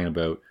 We're talking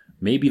about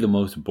maybe the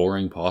most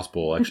boring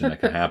possible election that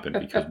can happen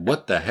because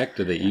what the heck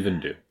do they even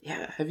do?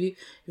 Yeah. Have you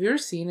ever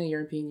seen a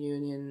European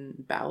Union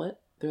ballot?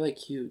 They're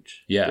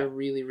huge. Yeah. They're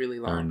really, really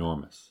long. They're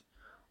enormous.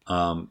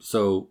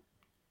 So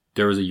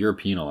there was a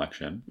European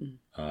election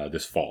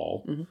this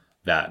fall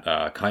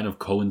that kind of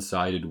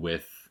coincided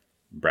with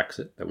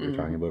Brexit that we were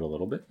talking about a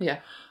little bit. Yeah.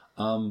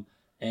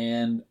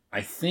 And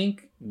I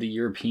think the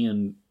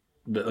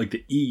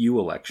EU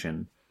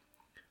election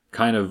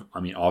kind of, I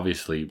mean,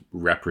 obviously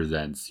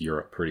represents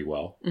Europe pretty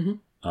well.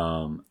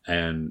 Mm-hmm.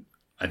 And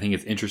I think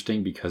it's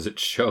interesting because it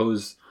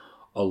shows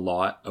a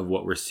lot of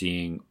what we're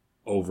seeing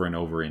over and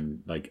over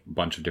in like a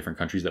bunch of different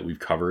countries that we've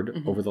covered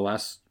mm-hmm. over the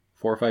last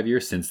 4 or 5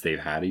 years since they've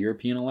had a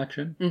European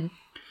election. Mm-hmm.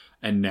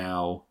 And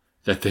now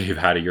that they've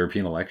had a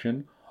European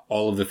election,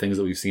 all of the things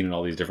that we've seen in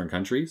all these different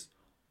countries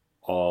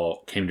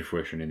all came to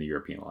fruition in the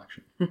European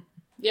election.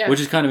 Yeah.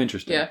 Which is kind of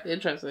interesting. Yeah,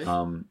 interesting.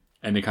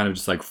 And they kind of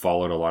just like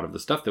followed a lot of the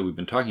stuff that we've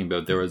been talking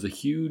about. There was a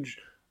huge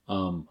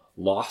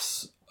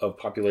loss of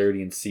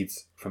popularity in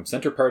seats from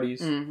center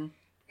parties mm-hmm.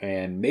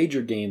 and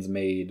major gains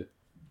made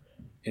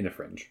in the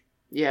fringe.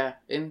 Yeah,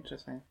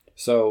 interesting.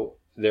 So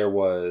there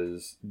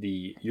was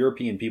the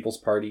European People's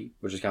Party,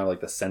 which is kind of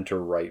like the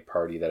center-right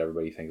party that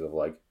everybody thinks of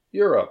like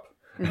Europe.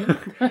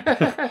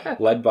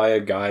 Mm-hmm. Led by a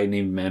guy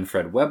named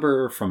Manfred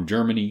Weber from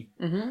Germany.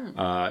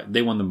 Mm-hmm.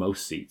 They won the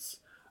most seats.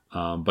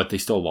 But they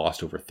still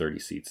lost over 30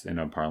 seats in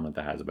a parliament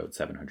that has about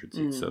 700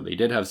 seats. Mm. So they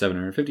did have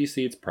 750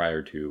 seats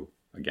prior to,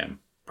 again,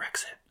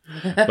 Brexit.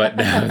 But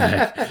now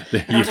that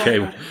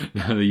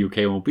the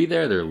UK won't be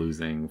there, they're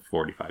losing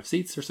 45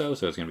 seats or so.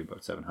 So it's going to be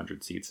about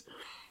 700 seats.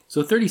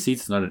 So 30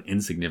 seats is not an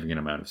insignificant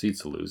amount of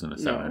seats to lose in a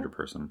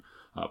 700-person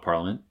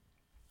parliament.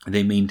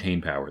 They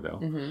maintain power, though.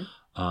 Mm-hmm.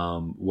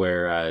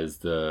 Whereas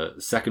the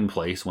second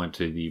place went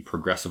to the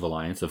Progressive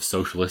Alliance of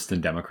Socialists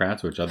and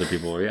Democrats, which other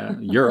people were,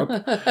 Europe.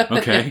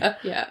 Okay.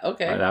 Yeah,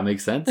 okay. That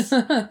makes sense.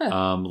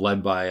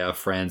 Led by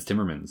Franz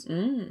Timmermans,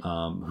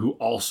 who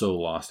also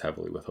lost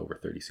heavily with over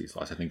 30 seats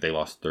lost. I think they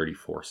lost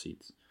 34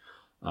 seats.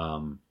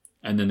 And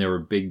then there were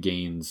big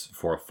gains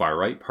for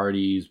far-right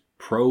parties,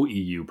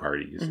 pro-EU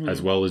parties, mm-hmm.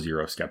 as well as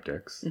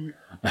Eurosceptics.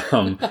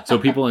 Mm-hmm. So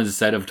people,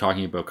 instead of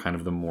talking about kind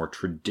of the more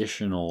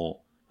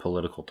traditional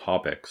political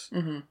topics,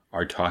 mm-hmm.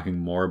 are talking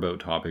more about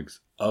topics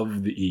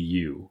of the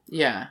EU,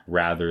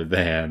 rather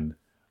than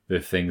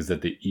the things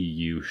that the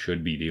EU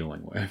should be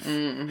dealing with.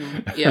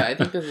 Mm-hmm. Yeah, I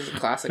think this is a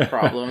classic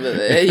problem.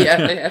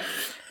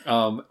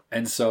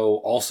 And so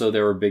also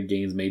there were big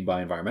gains made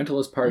by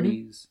environmentalist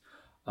parties, mm-hmm.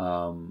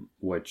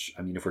 Which,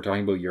 I mean, if we're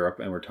talking about Europe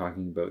and we're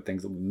talking about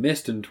things that we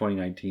missed in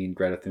 2019,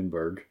 Greta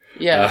Thunberg.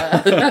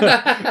 Yeah.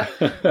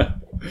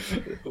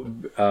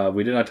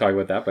 We did not talk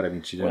about that, but I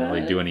mean, she didn't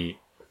really do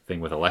anything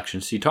with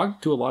elections. She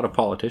talked to a lot of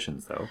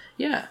politicians, though.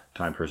 Yeah.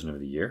 Time Person of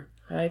the Year.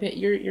 I think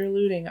you're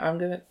alluding.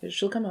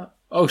 She'll come up.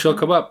 Oh, she'll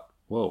come up.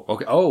 Whoa.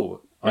 Okay.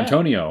 Oh, yeah.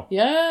 Antonio.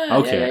 Yeah.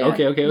 Okay. Yeah.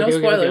 Okay. No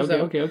spoilers,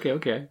 though.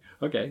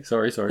 Okay.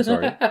 Sorry.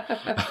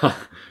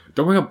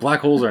 Don't bring up black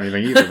holes or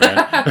anything either,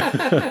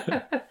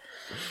 man.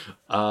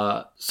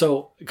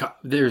 So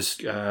there's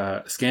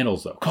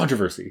scandals, though.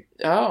 Controversy.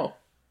 Oh.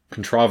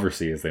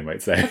 Controversy, as they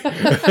might say.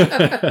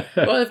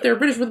 Well, if they're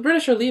British, the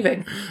British are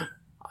leaving.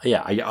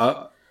 Yeah.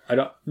 I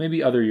don't.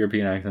 Maybe other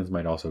European accents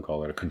might also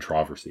call it a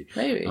controversy.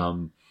 Maybe.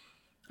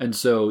 And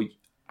so,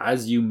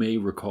 as you may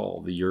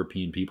recall, the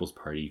European People's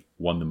Party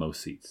won the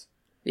most seats.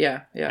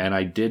 Yeah. And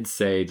I did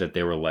say that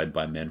they were led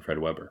by Manfred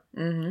Weber.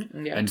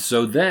 Mm-hmm. Yeah. And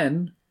so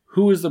then,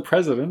 who is the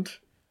president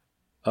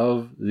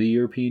of the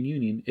European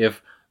Union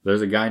if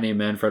there's a guy named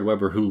Manfred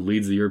Weber who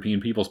leads the European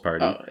People's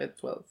Party? Oh,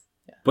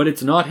 yeah. But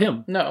it's not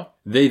him. No.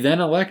 They then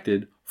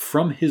elected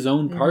from his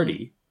own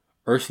party,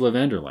 Ursula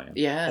von der Leyen.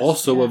 Yes.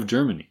 Also of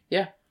Germany.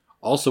 Yeah.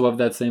 Also of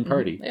that same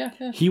party.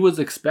 Mm-hmm. Yeah. He was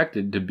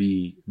expected to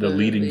be the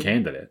leading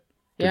candidate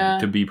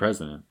to be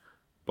president.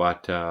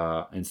 But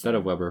instead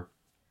of Weber,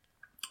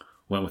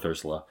 went with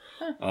Ursula.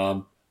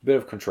 Huh. Bit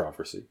of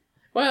controversy.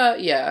 Well,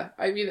 yeah.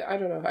 I mean, I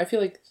don't know. I feel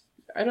like...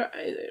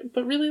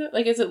 but really,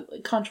 like, is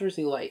it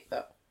controversy light,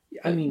 though?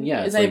 I mean,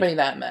 yeah. Is anybody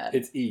that mad?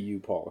 It's EU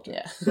politics.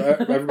 Yeah. So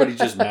everybody's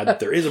just mad that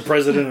there is a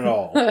president at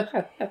all.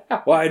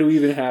 Why do we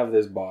even have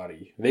this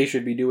body? They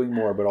should be doing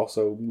more, but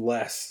also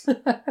less.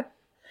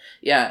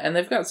 Yeah, and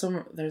they've got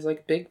there's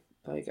like big,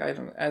 like,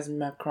 as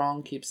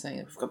Macron keeps saying,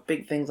 we've got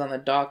big things on the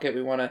docket.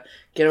 We want to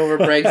get over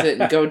Brexit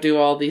and go do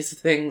all these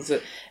things.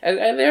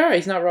 And they are,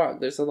 he's not wrong.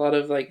 There's a lot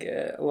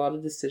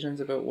of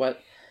decisions about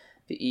what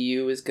the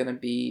EU is going to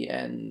be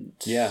and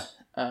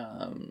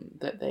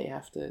that they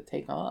have to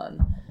take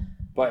on.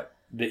 But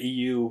the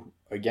EU,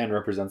 again,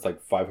 represents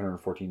like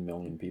 514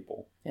 million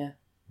people. Yeah.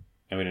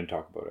 And we didn't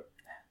talk about it.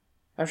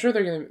 I'm sure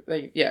they're going to,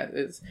 like, yeah,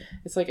 it's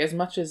like as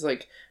much as,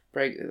 like,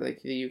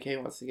 like the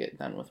UK wants to get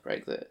done with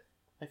Brexit,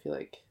 I feel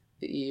like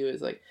the EU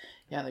is like,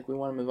 yeah, like we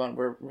want to move on.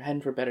 We're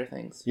heading for better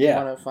things. Yeah.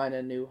 We want to find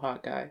a new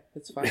hot guy.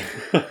 It's fine.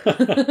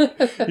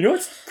 You know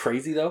what's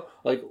crazy though?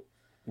 Like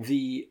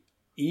the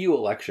EU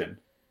election,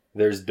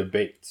 there's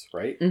debates,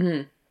 right?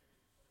 Mm-hmm.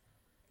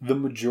 The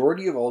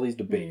majority of all these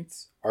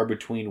debates are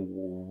between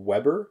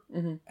Weber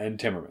and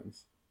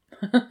Timmermans.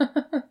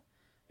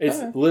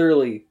 It's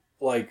literally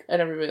like,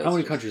 and everybody how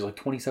many countries? Like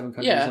 27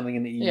 countries or something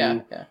in the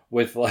EU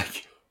with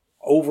like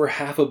over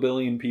 500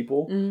 million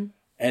people. Mm-hmm.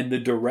 And the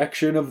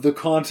direction of the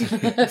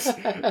continent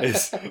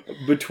is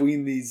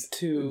between these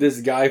two.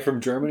 This guy from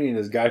Germany and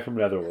this guy from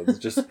Netherlands,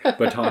 just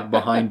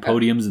behind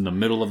podiums in the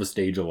middle of a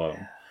stage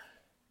alone.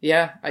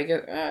 Yeah, I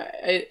get.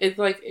 It's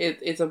like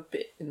it's a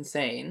bit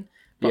insane,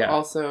 but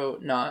also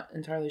not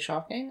entirely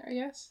shocking. I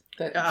guess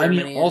that.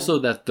 Germany also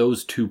that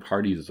those two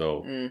parties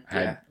though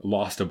had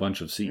lost a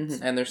bunch of seats,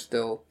 and they're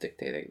still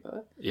dictating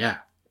the. Yeah,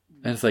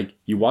 and it's like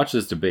you watch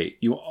this debate.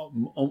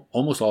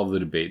 Almost all of the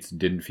debates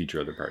didn't feature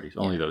other parties,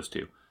 only those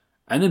two,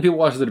 and then people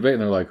watch the debate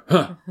and they're like,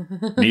 "Huh,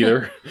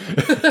 neither."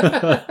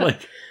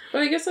 Like.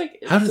 But I guess,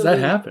 like... How does that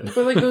happen?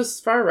 But, like, those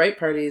far-right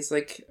parties,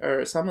 like...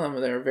 Or some of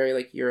them, they're very,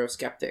 like,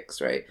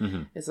 Eurosceptics, right?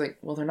 Mm-hmm. It's like,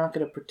 well, they're not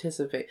going to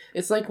participate.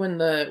 It's like when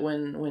the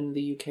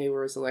UK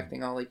was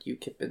electing all, like,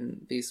 UKIP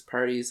and these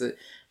parties that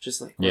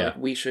just, like, like,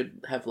 we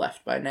should have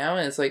left by now.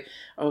 And it's like,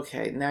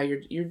 okay, now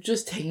you're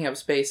just taking up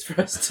space for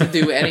us to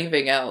do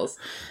anything else.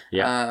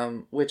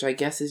 Which I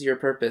guess is your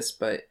purpose,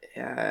 but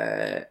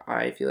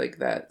I feel like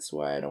that's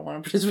why I don't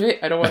want to participate.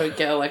 I don't want to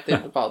get elected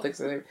into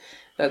politics. I think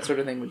that sort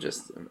of thing would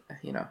just,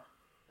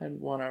 I'd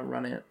want to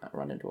run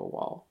into a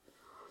wall.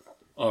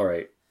 All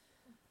right.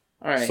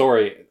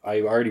 Sorry,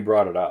 I already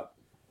brought it up.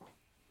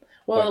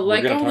 Well,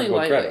 like only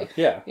lightly.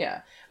 Yeah.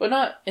 Yeah, but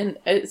not in.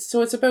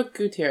 So it's about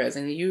Gutierrez,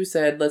 and you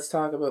said let's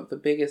talk about the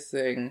biggest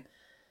thing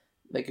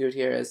that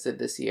Gutierrez did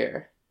this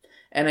year,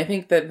 and I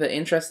think that the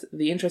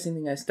interesting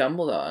thing I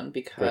stumbled on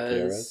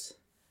because,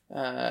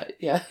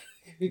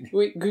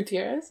 Wait,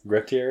 Gutierrez?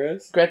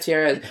 Gutierrez.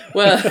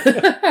 Well,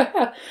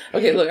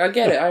 okay, look, I'll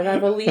get it. I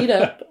have a lead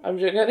up. I'm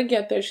just gonna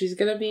get there. She's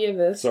gonna be in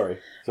this. Sorry.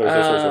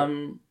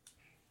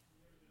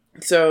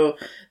 So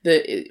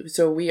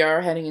we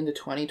are heading into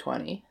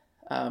 2020.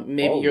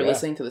 Maybe you're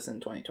listening to this in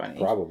 2020.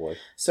 Probably.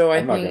 So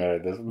I'm not gonna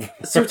edit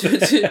this. So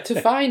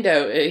to find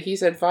out, he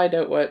said find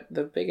out what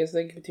the biggest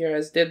thing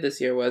Gutierrez did this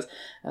year was,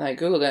 and I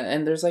googled it,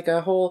 and there's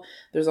the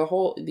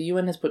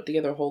UN has put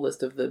together a whole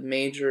list of the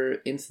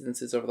major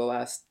incidences over the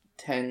last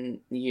 10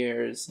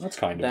 years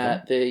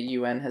that the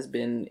UN has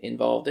been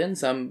involved in,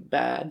 some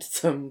bad,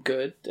 some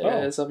good,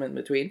 some in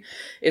between.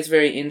 It's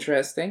very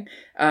interesting.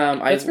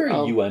 That's very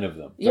UN of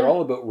them. They're all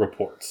about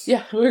reports.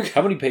 Yeah.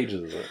 How many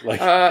pages is it? Like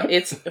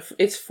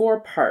it's 4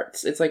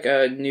 parts. It's like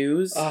a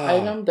news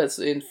item that's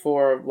in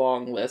 4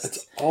 long lists.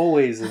 It's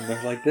always in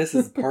there. Like, this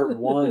is part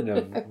 1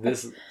 of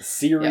this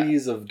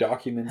series of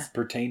documents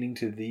pertaining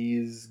to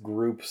these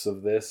groups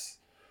of this.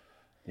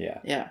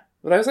 Yeah. Yeah.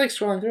 But I was like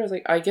scrolling through. I was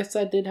like, I guess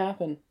that did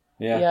happen.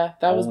 Yeah,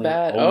 that was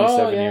bad. Only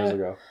 7 years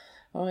ago.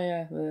 Oh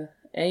yeah.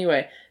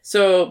 Anyway,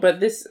 but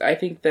this, I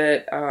think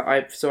that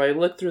I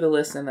looked through the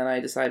list and then I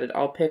decided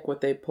I'll pick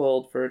what they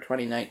pulled for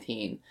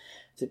 2019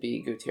 to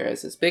be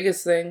Gutierrez's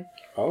biggest thing.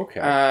 Okay.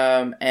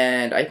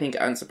 And I think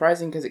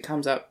unsurprising because it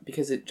comes up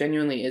because it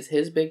genuinely is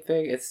his big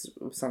thing. It's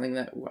something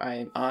that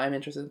I'm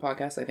interested in the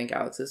podcast. I think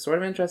Alex is sort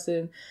of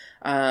interested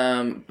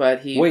in.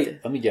 But he... Wait,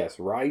 let me guess.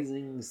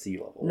 Rising sea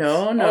levels.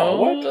 No.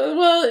 What?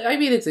 Well, I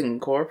mean, it's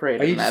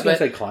incorporated. Are you just going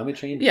to say climate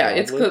change? Yeah,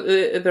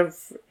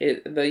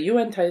 the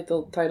UN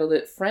titled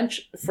it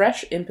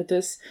Fresh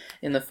Impetus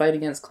in the Fight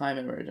Against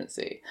Climate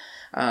Emergency.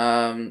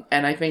 And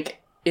I think...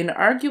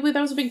 arguably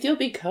that was a big deal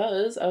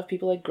because of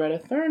people like Greta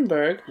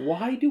Thunberg.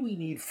 Why do we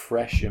need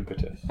fresh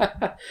impetus?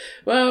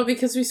 Well,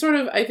 because we sort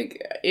of, I think,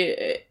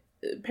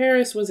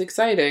 Paris was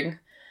exciting,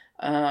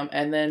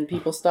 and then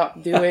people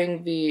stopped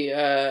doing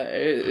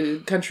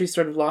the country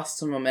sort of lost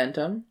some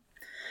momentum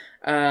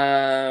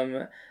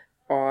on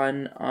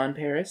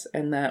Paris,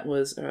 and that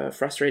was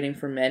frustrating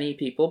for many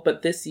people.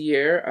 But this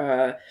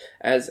year,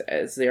 as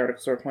the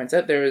article sort of points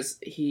out,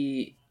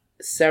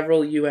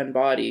 several UN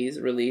bodies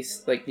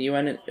released, like the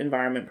UN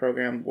Environment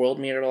Program, World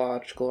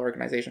Meteorological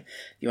Organization,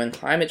 the UN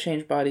Climate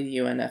Change Body, the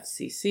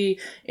UNFCCC,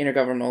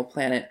 Intergovernmental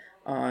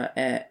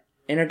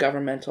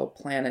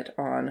Planet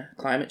on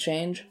Climate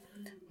Change,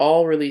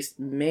 all released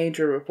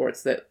major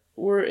reports that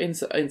were in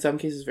some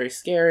cases very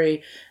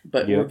scary,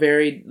 but were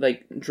very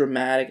like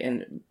dramatic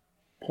and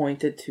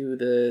pointed to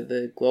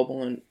the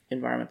global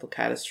environmental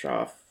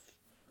catastrophe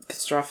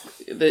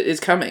that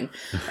is coming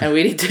and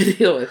we need to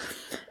deal with.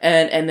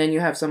 And then you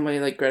have somebody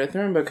like Greta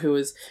Thunberg who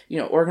is,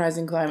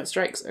 organizing climate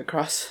strikes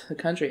across the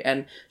country,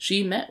 and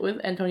she met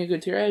with Antonio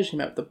Gutierrez, she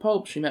met with the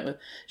Pope, she met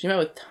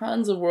with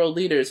tons of world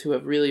leaders who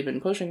have really been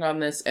pushing on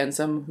this, and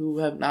some who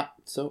have not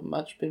so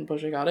much been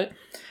pushing on it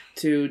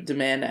to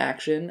demand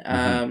action.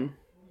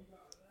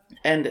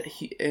 And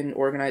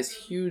organize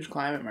huge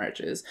climate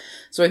marches.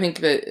 So I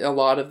think that a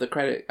lot of the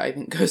credit, I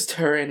think, goes to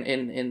her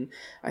in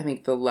I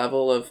think the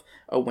level of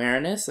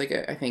awareness. Like,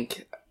 I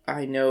think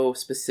I know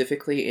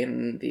specifically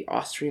in the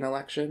Austrian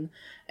election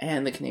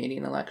and the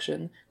Canadian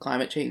election,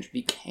 climate change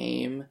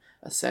became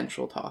a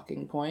central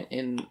talking point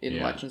in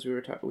elections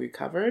we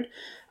covered.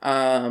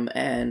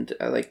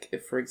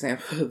 Like, for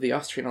example, the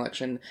Austrian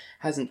election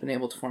hasn't been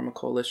able to form a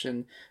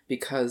coalition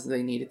because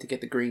they needed to get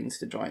the Greens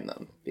to join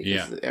them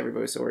because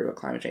everybody was so worried about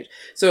climate change.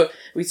 So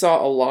we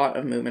saw a lot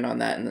of movement on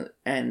that,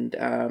 and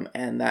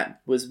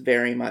that was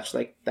very much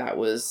like that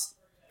was,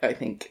 I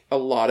think, a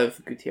lot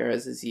of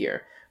Gutierrez's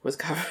year was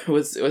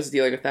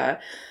dealing with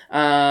that.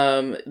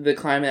 The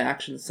Climate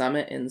Action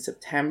Summit in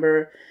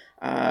September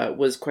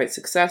was quite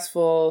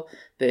successful.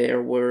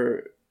 There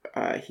were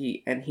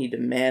he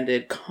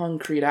demanded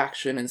concrete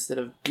action instead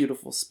of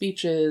beautiful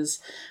speeches,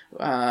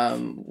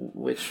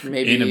 which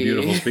maybe in a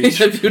beautiful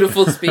speech, a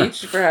beautiful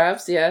speech,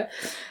 perhaps, yeah.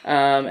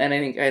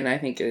 And I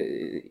think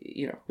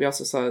we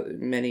also saw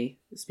many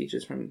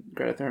speeches from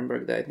Greta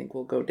Thunberg that I think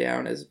will go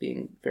down as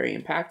being very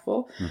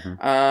impactful.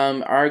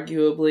 Mm-hmm.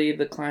 Arguably,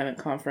 the climate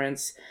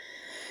conference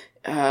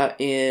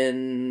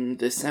in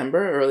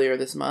December, earlier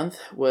this month,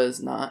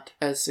 was not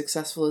as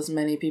successful as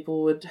many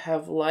people would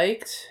have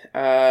liked,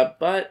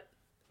 but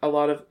a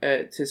lot of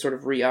to sort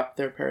of re-up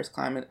their Paris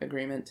Climate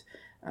Agreement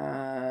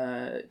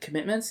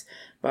commitments.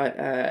 But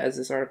as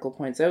this article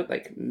points out,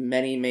 like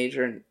many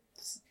major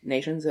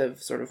nations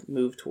have sort of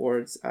moved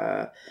towards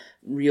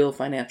real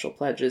financial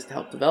pledges to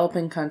help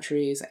developing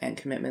countries and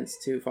commitments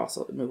to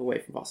move away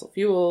from fossil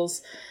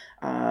fuels.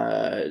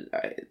 The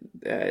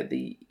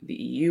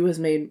EU has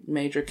made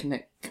major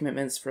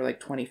commitments for like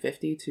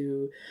 2050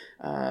 to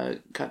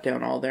cut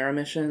down all their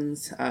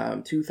emissions.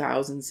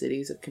 2,000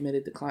 cities have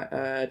committed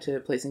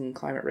to placing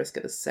climate risk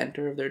at the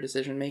center of their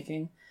decision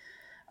making.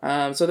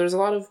 So there's a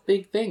lot of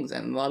big things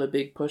and a lot of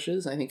big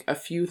pushes. I think a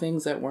few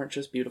things that weren't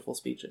just beautiful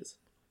speeches.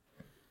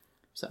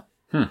 So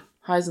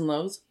highs and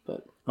lows,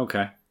 but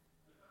okay.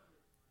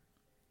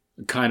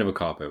 Kind of a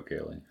cop out,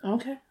 Kaylee.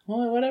 Okay,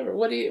 well, whatever.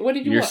 What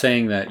did you? You're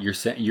saying that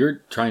you're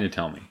trying to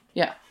tell me,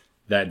 yeah,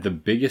 that the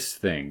biggest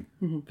thing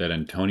that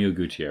Antonio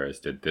Gutierrez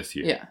did this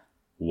year,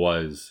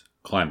 was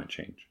climate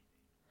change.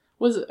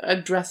 Was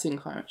addressing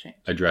climate change.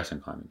 Addressing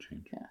climate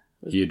change. Yeah,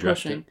 he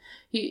addressed it.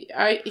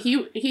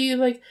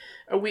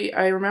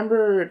 I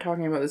remember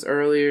talking about this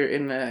earlier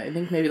in I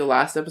think maybe the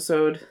last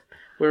episode,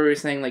 where we were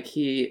saying like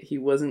he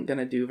wasn't going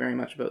to do very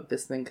much about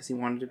this thing because he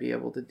wanted to be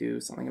able to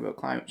do something about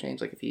climate change,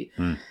 like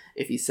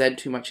if he said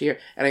too much here.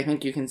 And I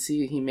think you can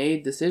see he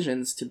made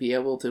decisions to be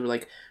able to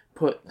like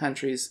put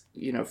countries,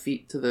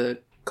 feet to the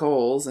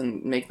coals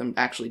and make them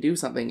actually do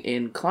something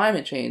in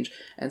climate change,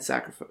 and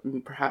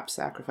perhaps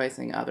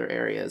sacrificing other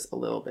areas a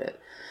little bit.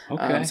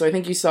 Okay. So I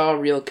think you saw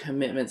real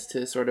commitments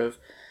to sort of,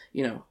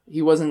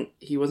 he wasn't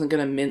going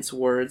to mince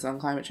words on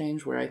climate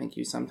change, where I think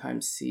you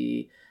sometimes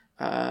see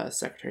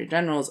Secretary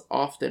Generals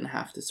often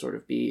have to sort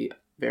of be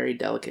very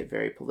delicate,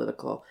 very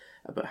political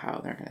about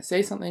how they're going to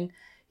say something.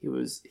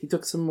 He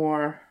took some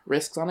more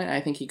risks on it, and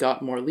I think he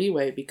got more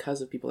leeway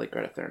because of people like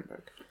Greta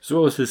Thunberg. So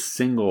what was his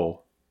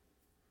single,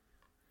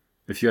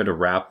 if you had to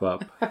wrap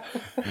up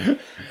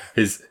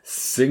his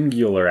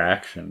singular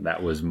action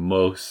that was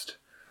most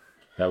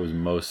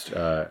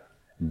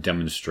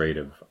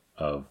demonstrative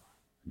of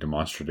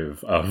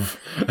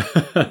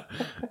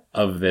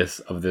of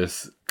this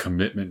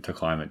commitment to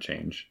climate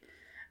change?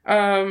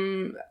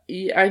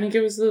 I think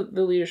it was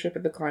the leadership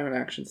at the Climate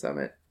Action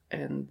Summit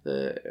and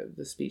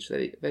the speech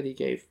that he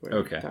gave,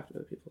 where he talked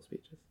about people's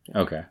speeches. Yeah.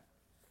 Okay.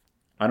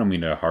 I don't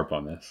mean to harp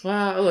on this.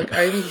 Wow, look,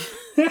 I think...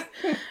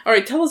 All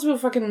right, tell us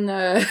about fucking...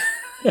 tell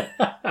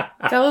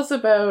us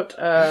about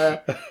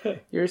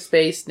your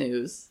space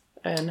news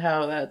and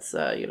how that's,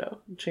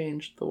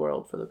 changed the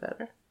world for the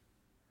better.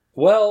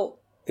 Well,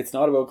 it's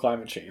not about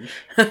climate change.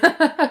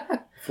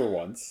 For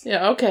once.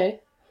 Yeah,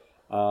 okay.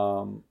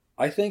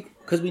 I think,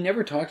 because we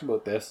never talked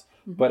about this,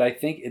 but I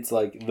think it's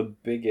like the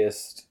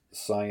biggest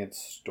science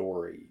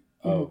story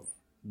of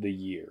the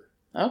year.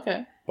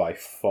 Okay. By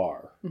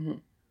far. Mm-hmm.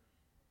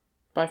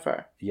 By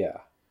far. Yeah.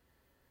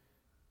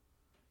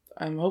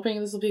 I'm hoping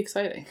this will be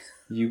exciting.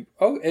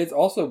 It's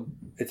also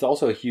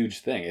a huge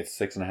thing. It's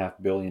 6.5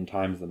 billion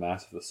times the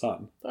mass of the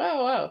sun.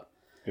 Oh, wow.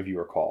 If you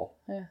recall.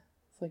 Yeah.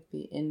 It's like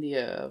the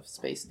India of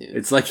space news.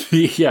 It's like,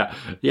 yeah.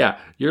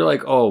 You're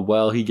like, oh,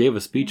 well, he gave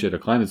a speech at a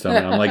climate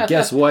summit. I'm like,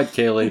 guess what,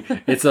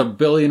 Kaylee? It's 1.5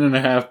 billion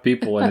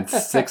people, and it's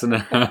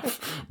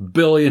 6.5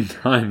 billion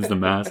times the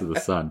mass of the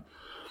sun.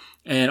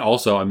 And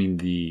also, I mean,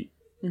 the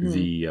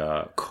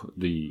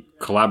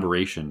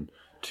collaboration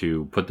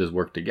to put this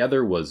work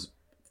together was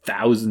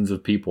thousands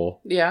of people.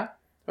 Yeah.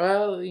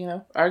 Well,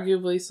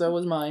 arguably so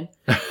was mine.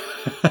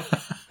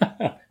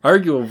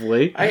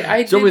 Arguably.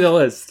 I Show me the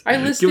list. I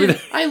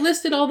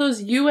listed all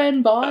those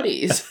UN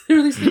bodies. They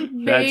released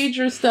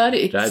major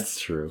studies. That's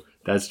true.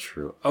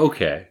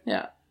 Okay.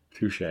 Yeah.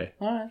 Touche. All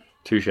right.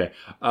 Touche.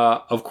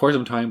 Of course,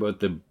 I'm talking about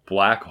the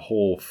black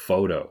hole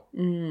photo.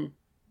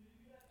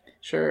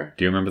 Sure.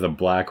 Do you remember the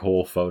black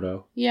hole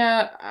photo?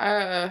 Yeah.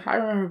 I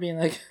remember being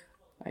like,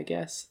 I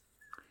guess.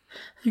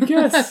 You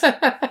guess.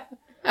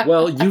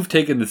 Well, you've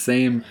taken the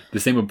same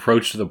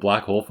approach to the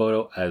black hole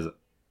photo as,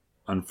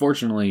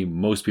 unfortunately,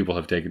 most people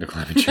have taken to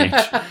climate change.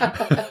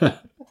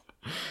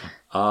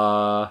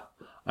 I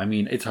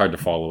mean, it's hard to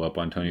follow up.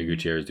 Antonio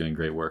Gutierrez doing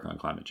great work on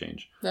climate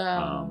change.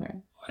 Okay.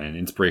 And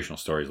inspirational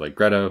stories like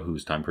Greta,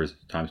 who's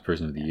Times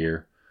Person of the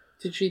Year.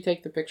 Did she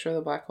take the picture of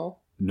the black hole?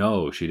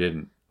 No, she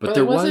didn't. But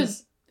there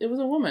was... It was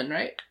a woman,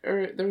 right?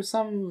 Or there was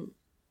some...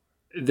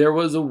 There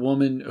was a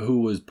woman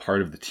who was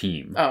part of the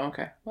team. Oh,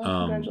 okay.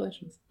 Well,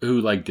 congratulations.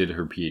 Who did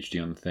her PhD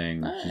on the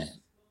thing. Nice. She's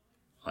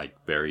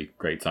very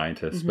great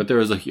scientist. But it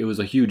was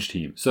a huge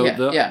team. So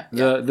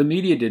the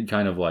media did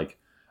kind of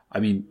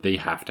they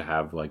have to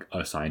have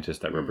a scientist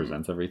that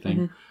represents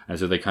everything. And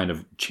so they kind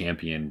of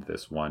championed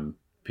this one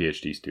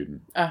PhD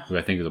student who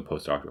I think is a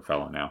postdoctoral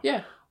fellow now.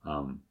 Yeah.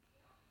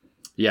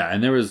 Yeah,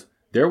 and there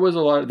were a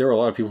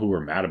lot of people who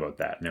were mad about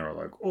that, and they were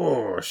like,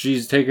 "Oh, she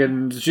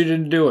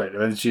didn't do it,"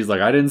 and she's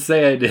like, "I didn't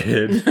say I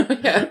did."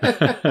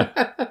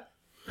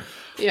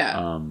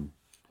 Yeah.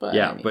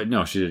 But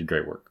no, she did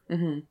great work.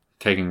 Mm-hmm.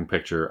 Taking a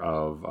picture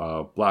of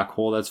a black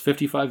hole that's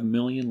 55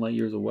 million light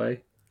years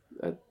away.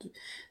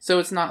 So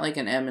it's not like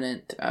an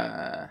eminent.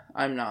 I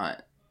don't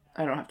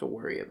have to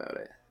worry about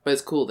it, but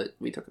it's cool that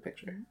we took a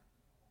picture.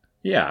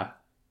 Yeah,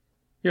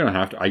 you don't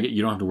have to.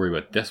 You don't have to worry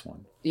about this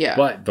one. Yeah,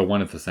 but the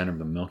one at the center of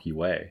the Milky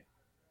Way,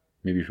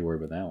 maybe you should worry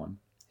about that one.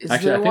 Is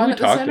actually, there one at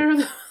the center of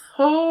the?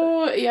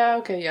 Oh, yeah,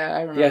 okay, yeah,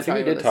 I remember. Yeah, I think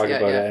we did talk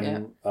about it,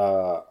 and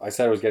I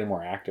said it was getting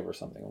more active or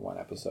something in one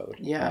episode.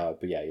 Yeah.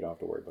 But yeah, you don't have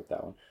to worry about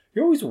that one.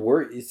 You're always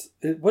worried.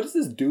 What is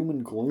this doom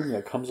and gloom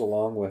that comes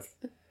along with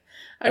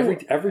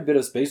every bit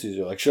of space?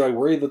 You're like, should I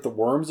worry that the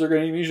worms are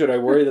going to eat me? Should I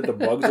worry that the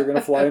bugs are going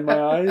to fly in my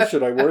eyes?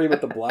 Should I worry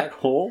about the black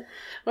hole?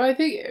 Well, I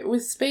think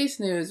with space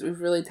news,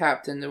 we've really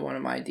tapped into one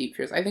of my deep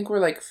fears. I think we're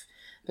like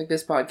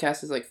this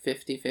podcast is like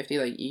 50-50.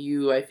 Like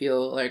you, I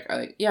feel like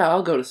yeah,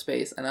 I'll go to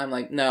space, and I'm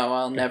like, no,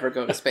 I'll never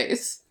go to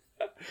space.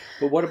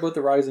 But what about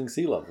the rising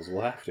sea levels?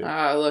 We'll have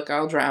to. Look,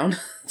 I'll drown.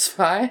 It's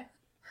fine.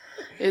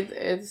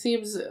 It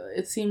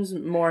seems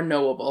more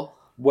knowable.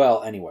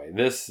 Well, anyway,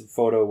 this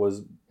photo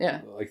was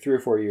like 3 or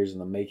 4 years in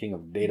the making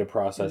of data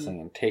processing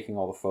and taking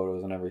all the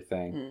photos and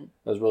everything.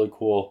 It was really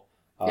cool.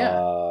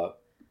 Yeah.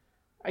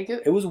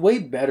 It was way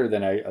better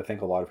than I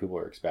think a lot of people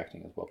were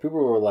expecting as well. People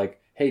were like,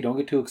 hey, don't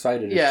get too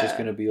excited. It's just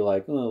going to be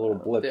like a little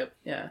blip.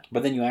 Yeah.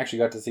 But then you actually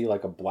got to see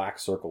like a black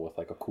circle with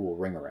like a cool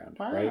ring around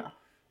it, right?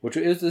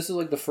 This is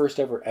like the first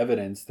ever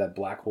evidence that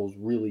black holes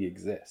really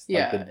exist.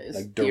 Yeah,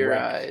 it's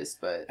theorized,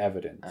 but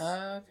evidence.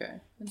 Okay.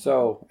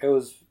 So it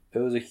was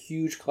a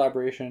huge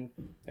collaboration.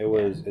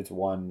 It's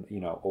won,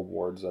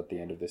 awards at the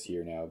end of this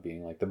year now,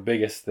 being like the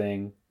biggest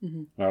thing,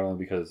 not only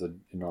because it's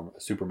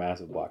a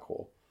supermassive black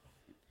hole.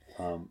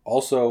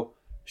 Also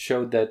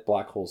showed that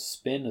black holes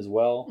spin as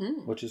well,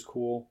 which is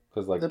cool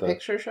because like the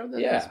picture showed that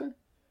they spin.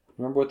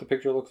 Remember what the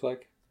picture looks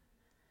like?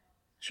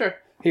 Sure.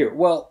 Here,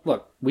 well,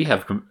 look, we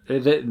have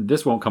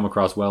this won't come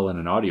across well in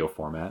an audio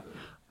format,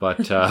 but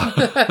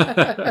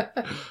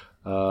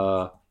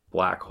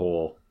black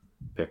hole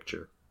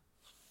picture.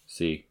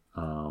 See,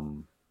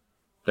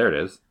 there it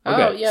is.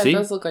 Okay. Oh yeah, it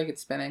does look like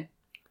it's spinning.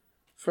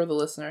 For the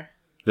listener,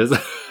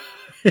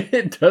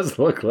 it does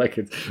look like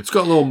it's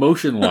got little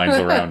motion lines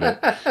around it.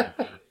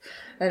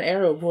 An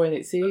arrow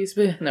pointing. See, he's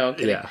been no I'm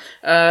kidding.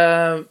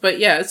 Yeah. But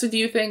yeah. So do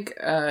you think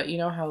you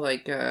know how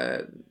like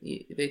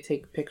they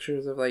take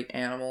pictures of like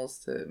animals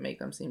to make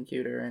them seem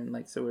cuter, and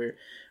like so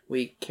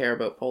we care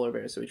about polar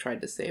bears, so we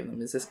tried to save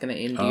them. Is this going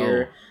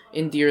to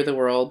endear the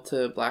world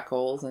to black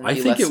holes and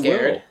be less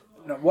scared?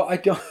 No, well, I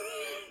don't.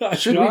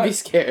 Should we be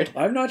scared?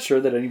 I'm not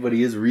sure that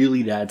anybody is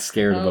really that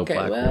scared about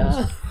black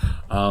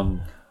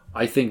holes.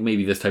 I think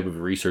maybe this type of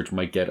research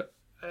might get.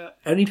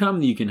 Anytime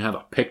that you can have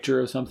a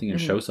picture of something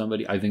and show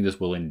somebody, I think this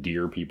will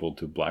endear people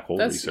to black hole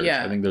research.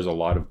 Yeah. I think there's a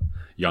lot of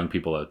young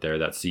people out there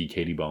that see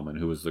Katie Bowman,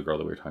 who was the girl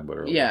that we were talking about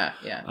earlier. Yeah.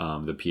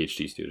 The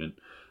PhD student.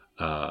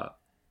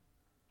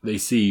 They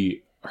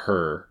see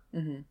her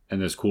and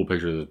this cool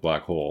picture of this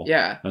black hole.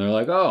 Yeah. And they're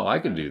like, oh, I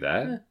can do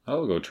that.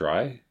 I'll go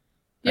try.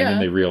 And then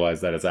they realize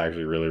that it's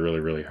actually really,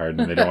 really, really hard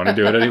and they don't want to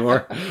do it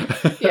anymore.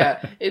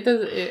 Yeah. It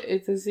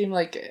does seem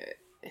like...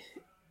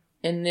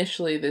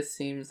 Initially, this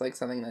seems like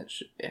something that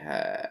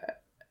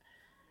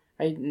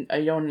I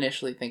don't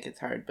initially think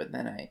it's hard, but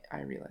then I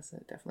realize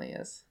that it definitely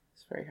is.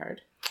 It's very hard.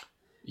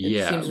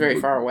 It seems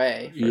very far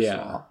away, first of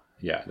all.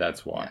 Yeah,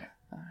 that's why.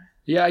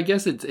 Yeah, I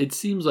guess it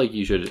seems like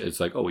you should... It's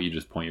like, you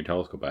just point your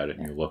telescope at it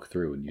and you look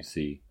through and you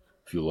see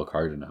if you look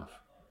hard enough.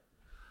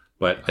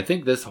 But I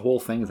think this whole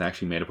thing is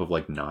actually made up of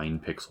like 9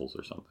 pixels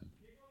or something.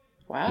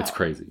 Wow. It's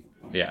crazy.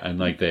 Yeah, and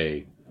like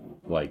they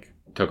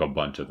took a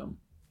bunch of them.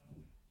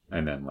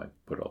 And then,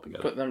 put it all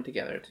together. Put them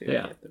together to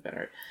get the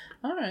better.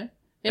 All right.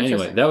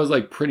 Anyway, that was,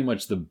 pretty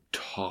much the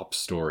top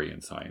story in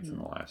science in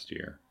the last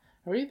year.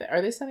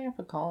 Are they setting up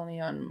a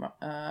colony on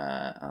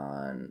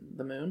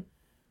the moon?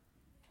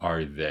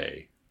 Are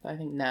they? I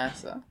think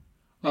NASA.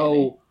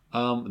 Maybe.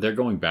 They're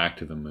going back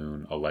to the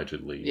moon,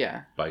 allegedly,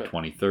 by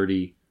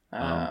 2030.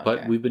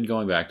 But we've been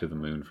going back to the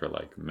moon for,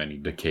 many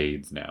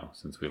decades now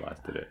since we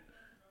last did it.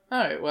 All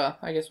right, well,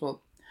 I guess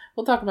we'll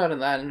talk about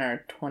that in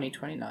our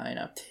 2029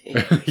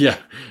 update. Yeah,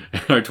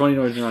 our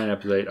 2029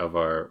 update of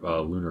our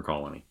lunar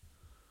colony.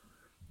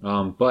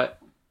 But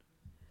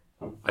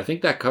I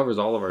think that covers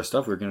all of our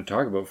stuff we're going to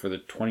talk about for the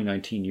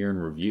 2019 year in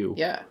review.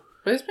 Yeah,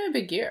 but it's been a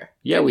big year.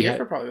 Yeah, we had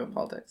for probably about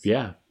politics.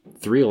 Yeah,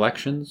 3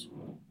 elections,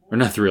 or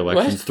not 3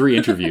 elections, what? 3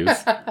 interviews.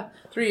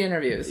 3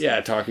 interviews. Yeah,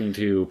 talking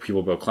to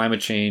people about climate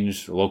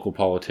change, local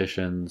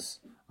politicians,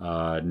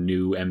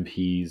 new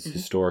MPs,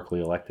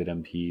 historically elected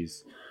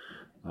MPs.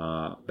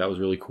 That was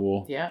really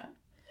cool. Yeah.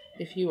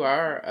 If you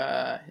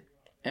are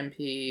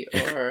MP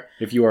or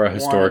if you are a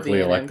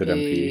historically elected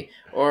MP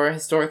or a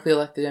historically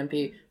elected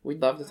MP,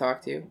 we'd love to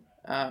talk to you.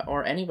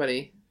 Or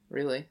anybody,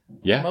 really.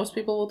 Yeah. Most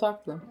people will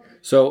talk to them.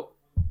 So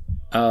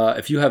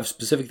if you have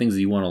specific things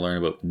that you want to learn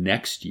about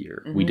next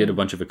year, we did a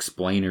bunch of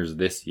explainers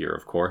this year,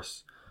 of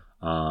course.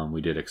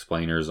 We did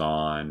explainers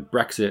on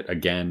Brexit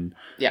again,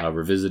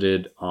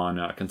 revisited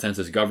on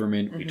consensus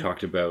government. We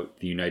talked about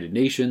the United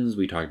Nations.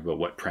 We talked about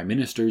what prime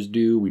ministers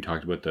do. We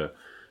talked about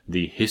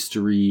the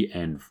history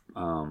and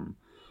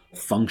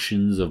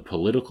functions of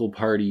political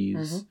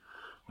parties.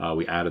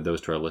 We added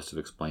those to our list of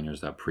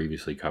explainers that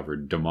previously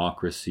covered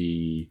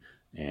democracy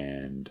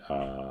and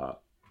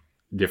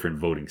different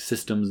voting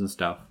systems and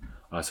stuff.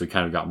 So we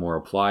kind of got more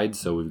applied.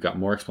 So we've got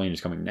more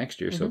explainers coming next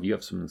year. So if you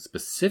have something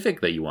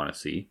specific that you want to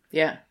see,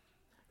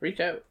 reach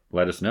out.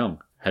 Let us know.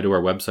 Head to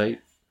our website,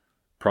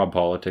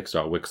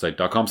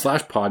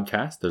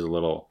 probpolitics.wixsite.com/podcast. There's a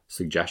little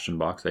suggestion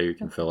box there you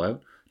can fill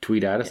out.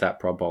 Tweet at us at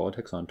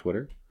probpolitics on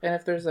Twitter. And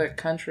if there's a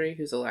country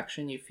whose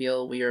election you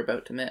feel we are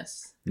about to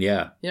miss,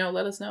 let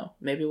us know.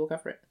 Maybe we'll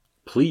cover it.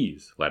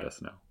 Please let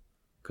us know.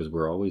 Because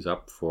we're always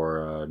up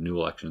for new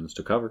elections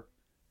to cover.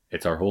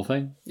 It's our whole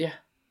thing. Yeah.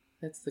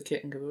 It's the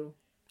kit and caboodle.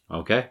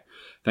 Okay.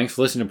 Thanks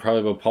for listening to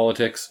Probably About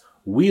Politics.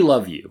 We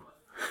love you.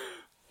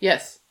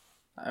 Yes.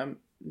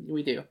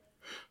 We do.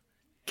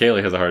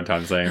 Kaylee has a hard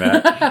time saying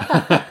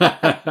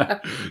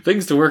that.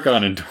 Things to work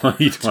on in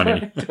 2020.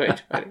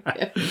 2020.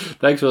 Yeah.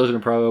 Thanks for listening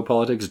to Probably About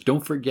Politics.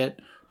 Don't forget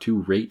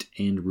to rate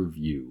and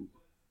review.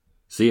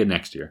 See you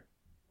next year.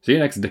 See you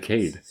next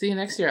decade. See you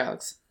next year,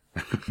 Alex.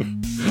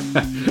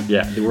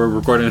 Yeah, we're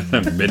recording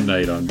at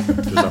midnight on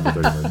December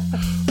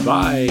 31st.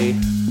 Bye.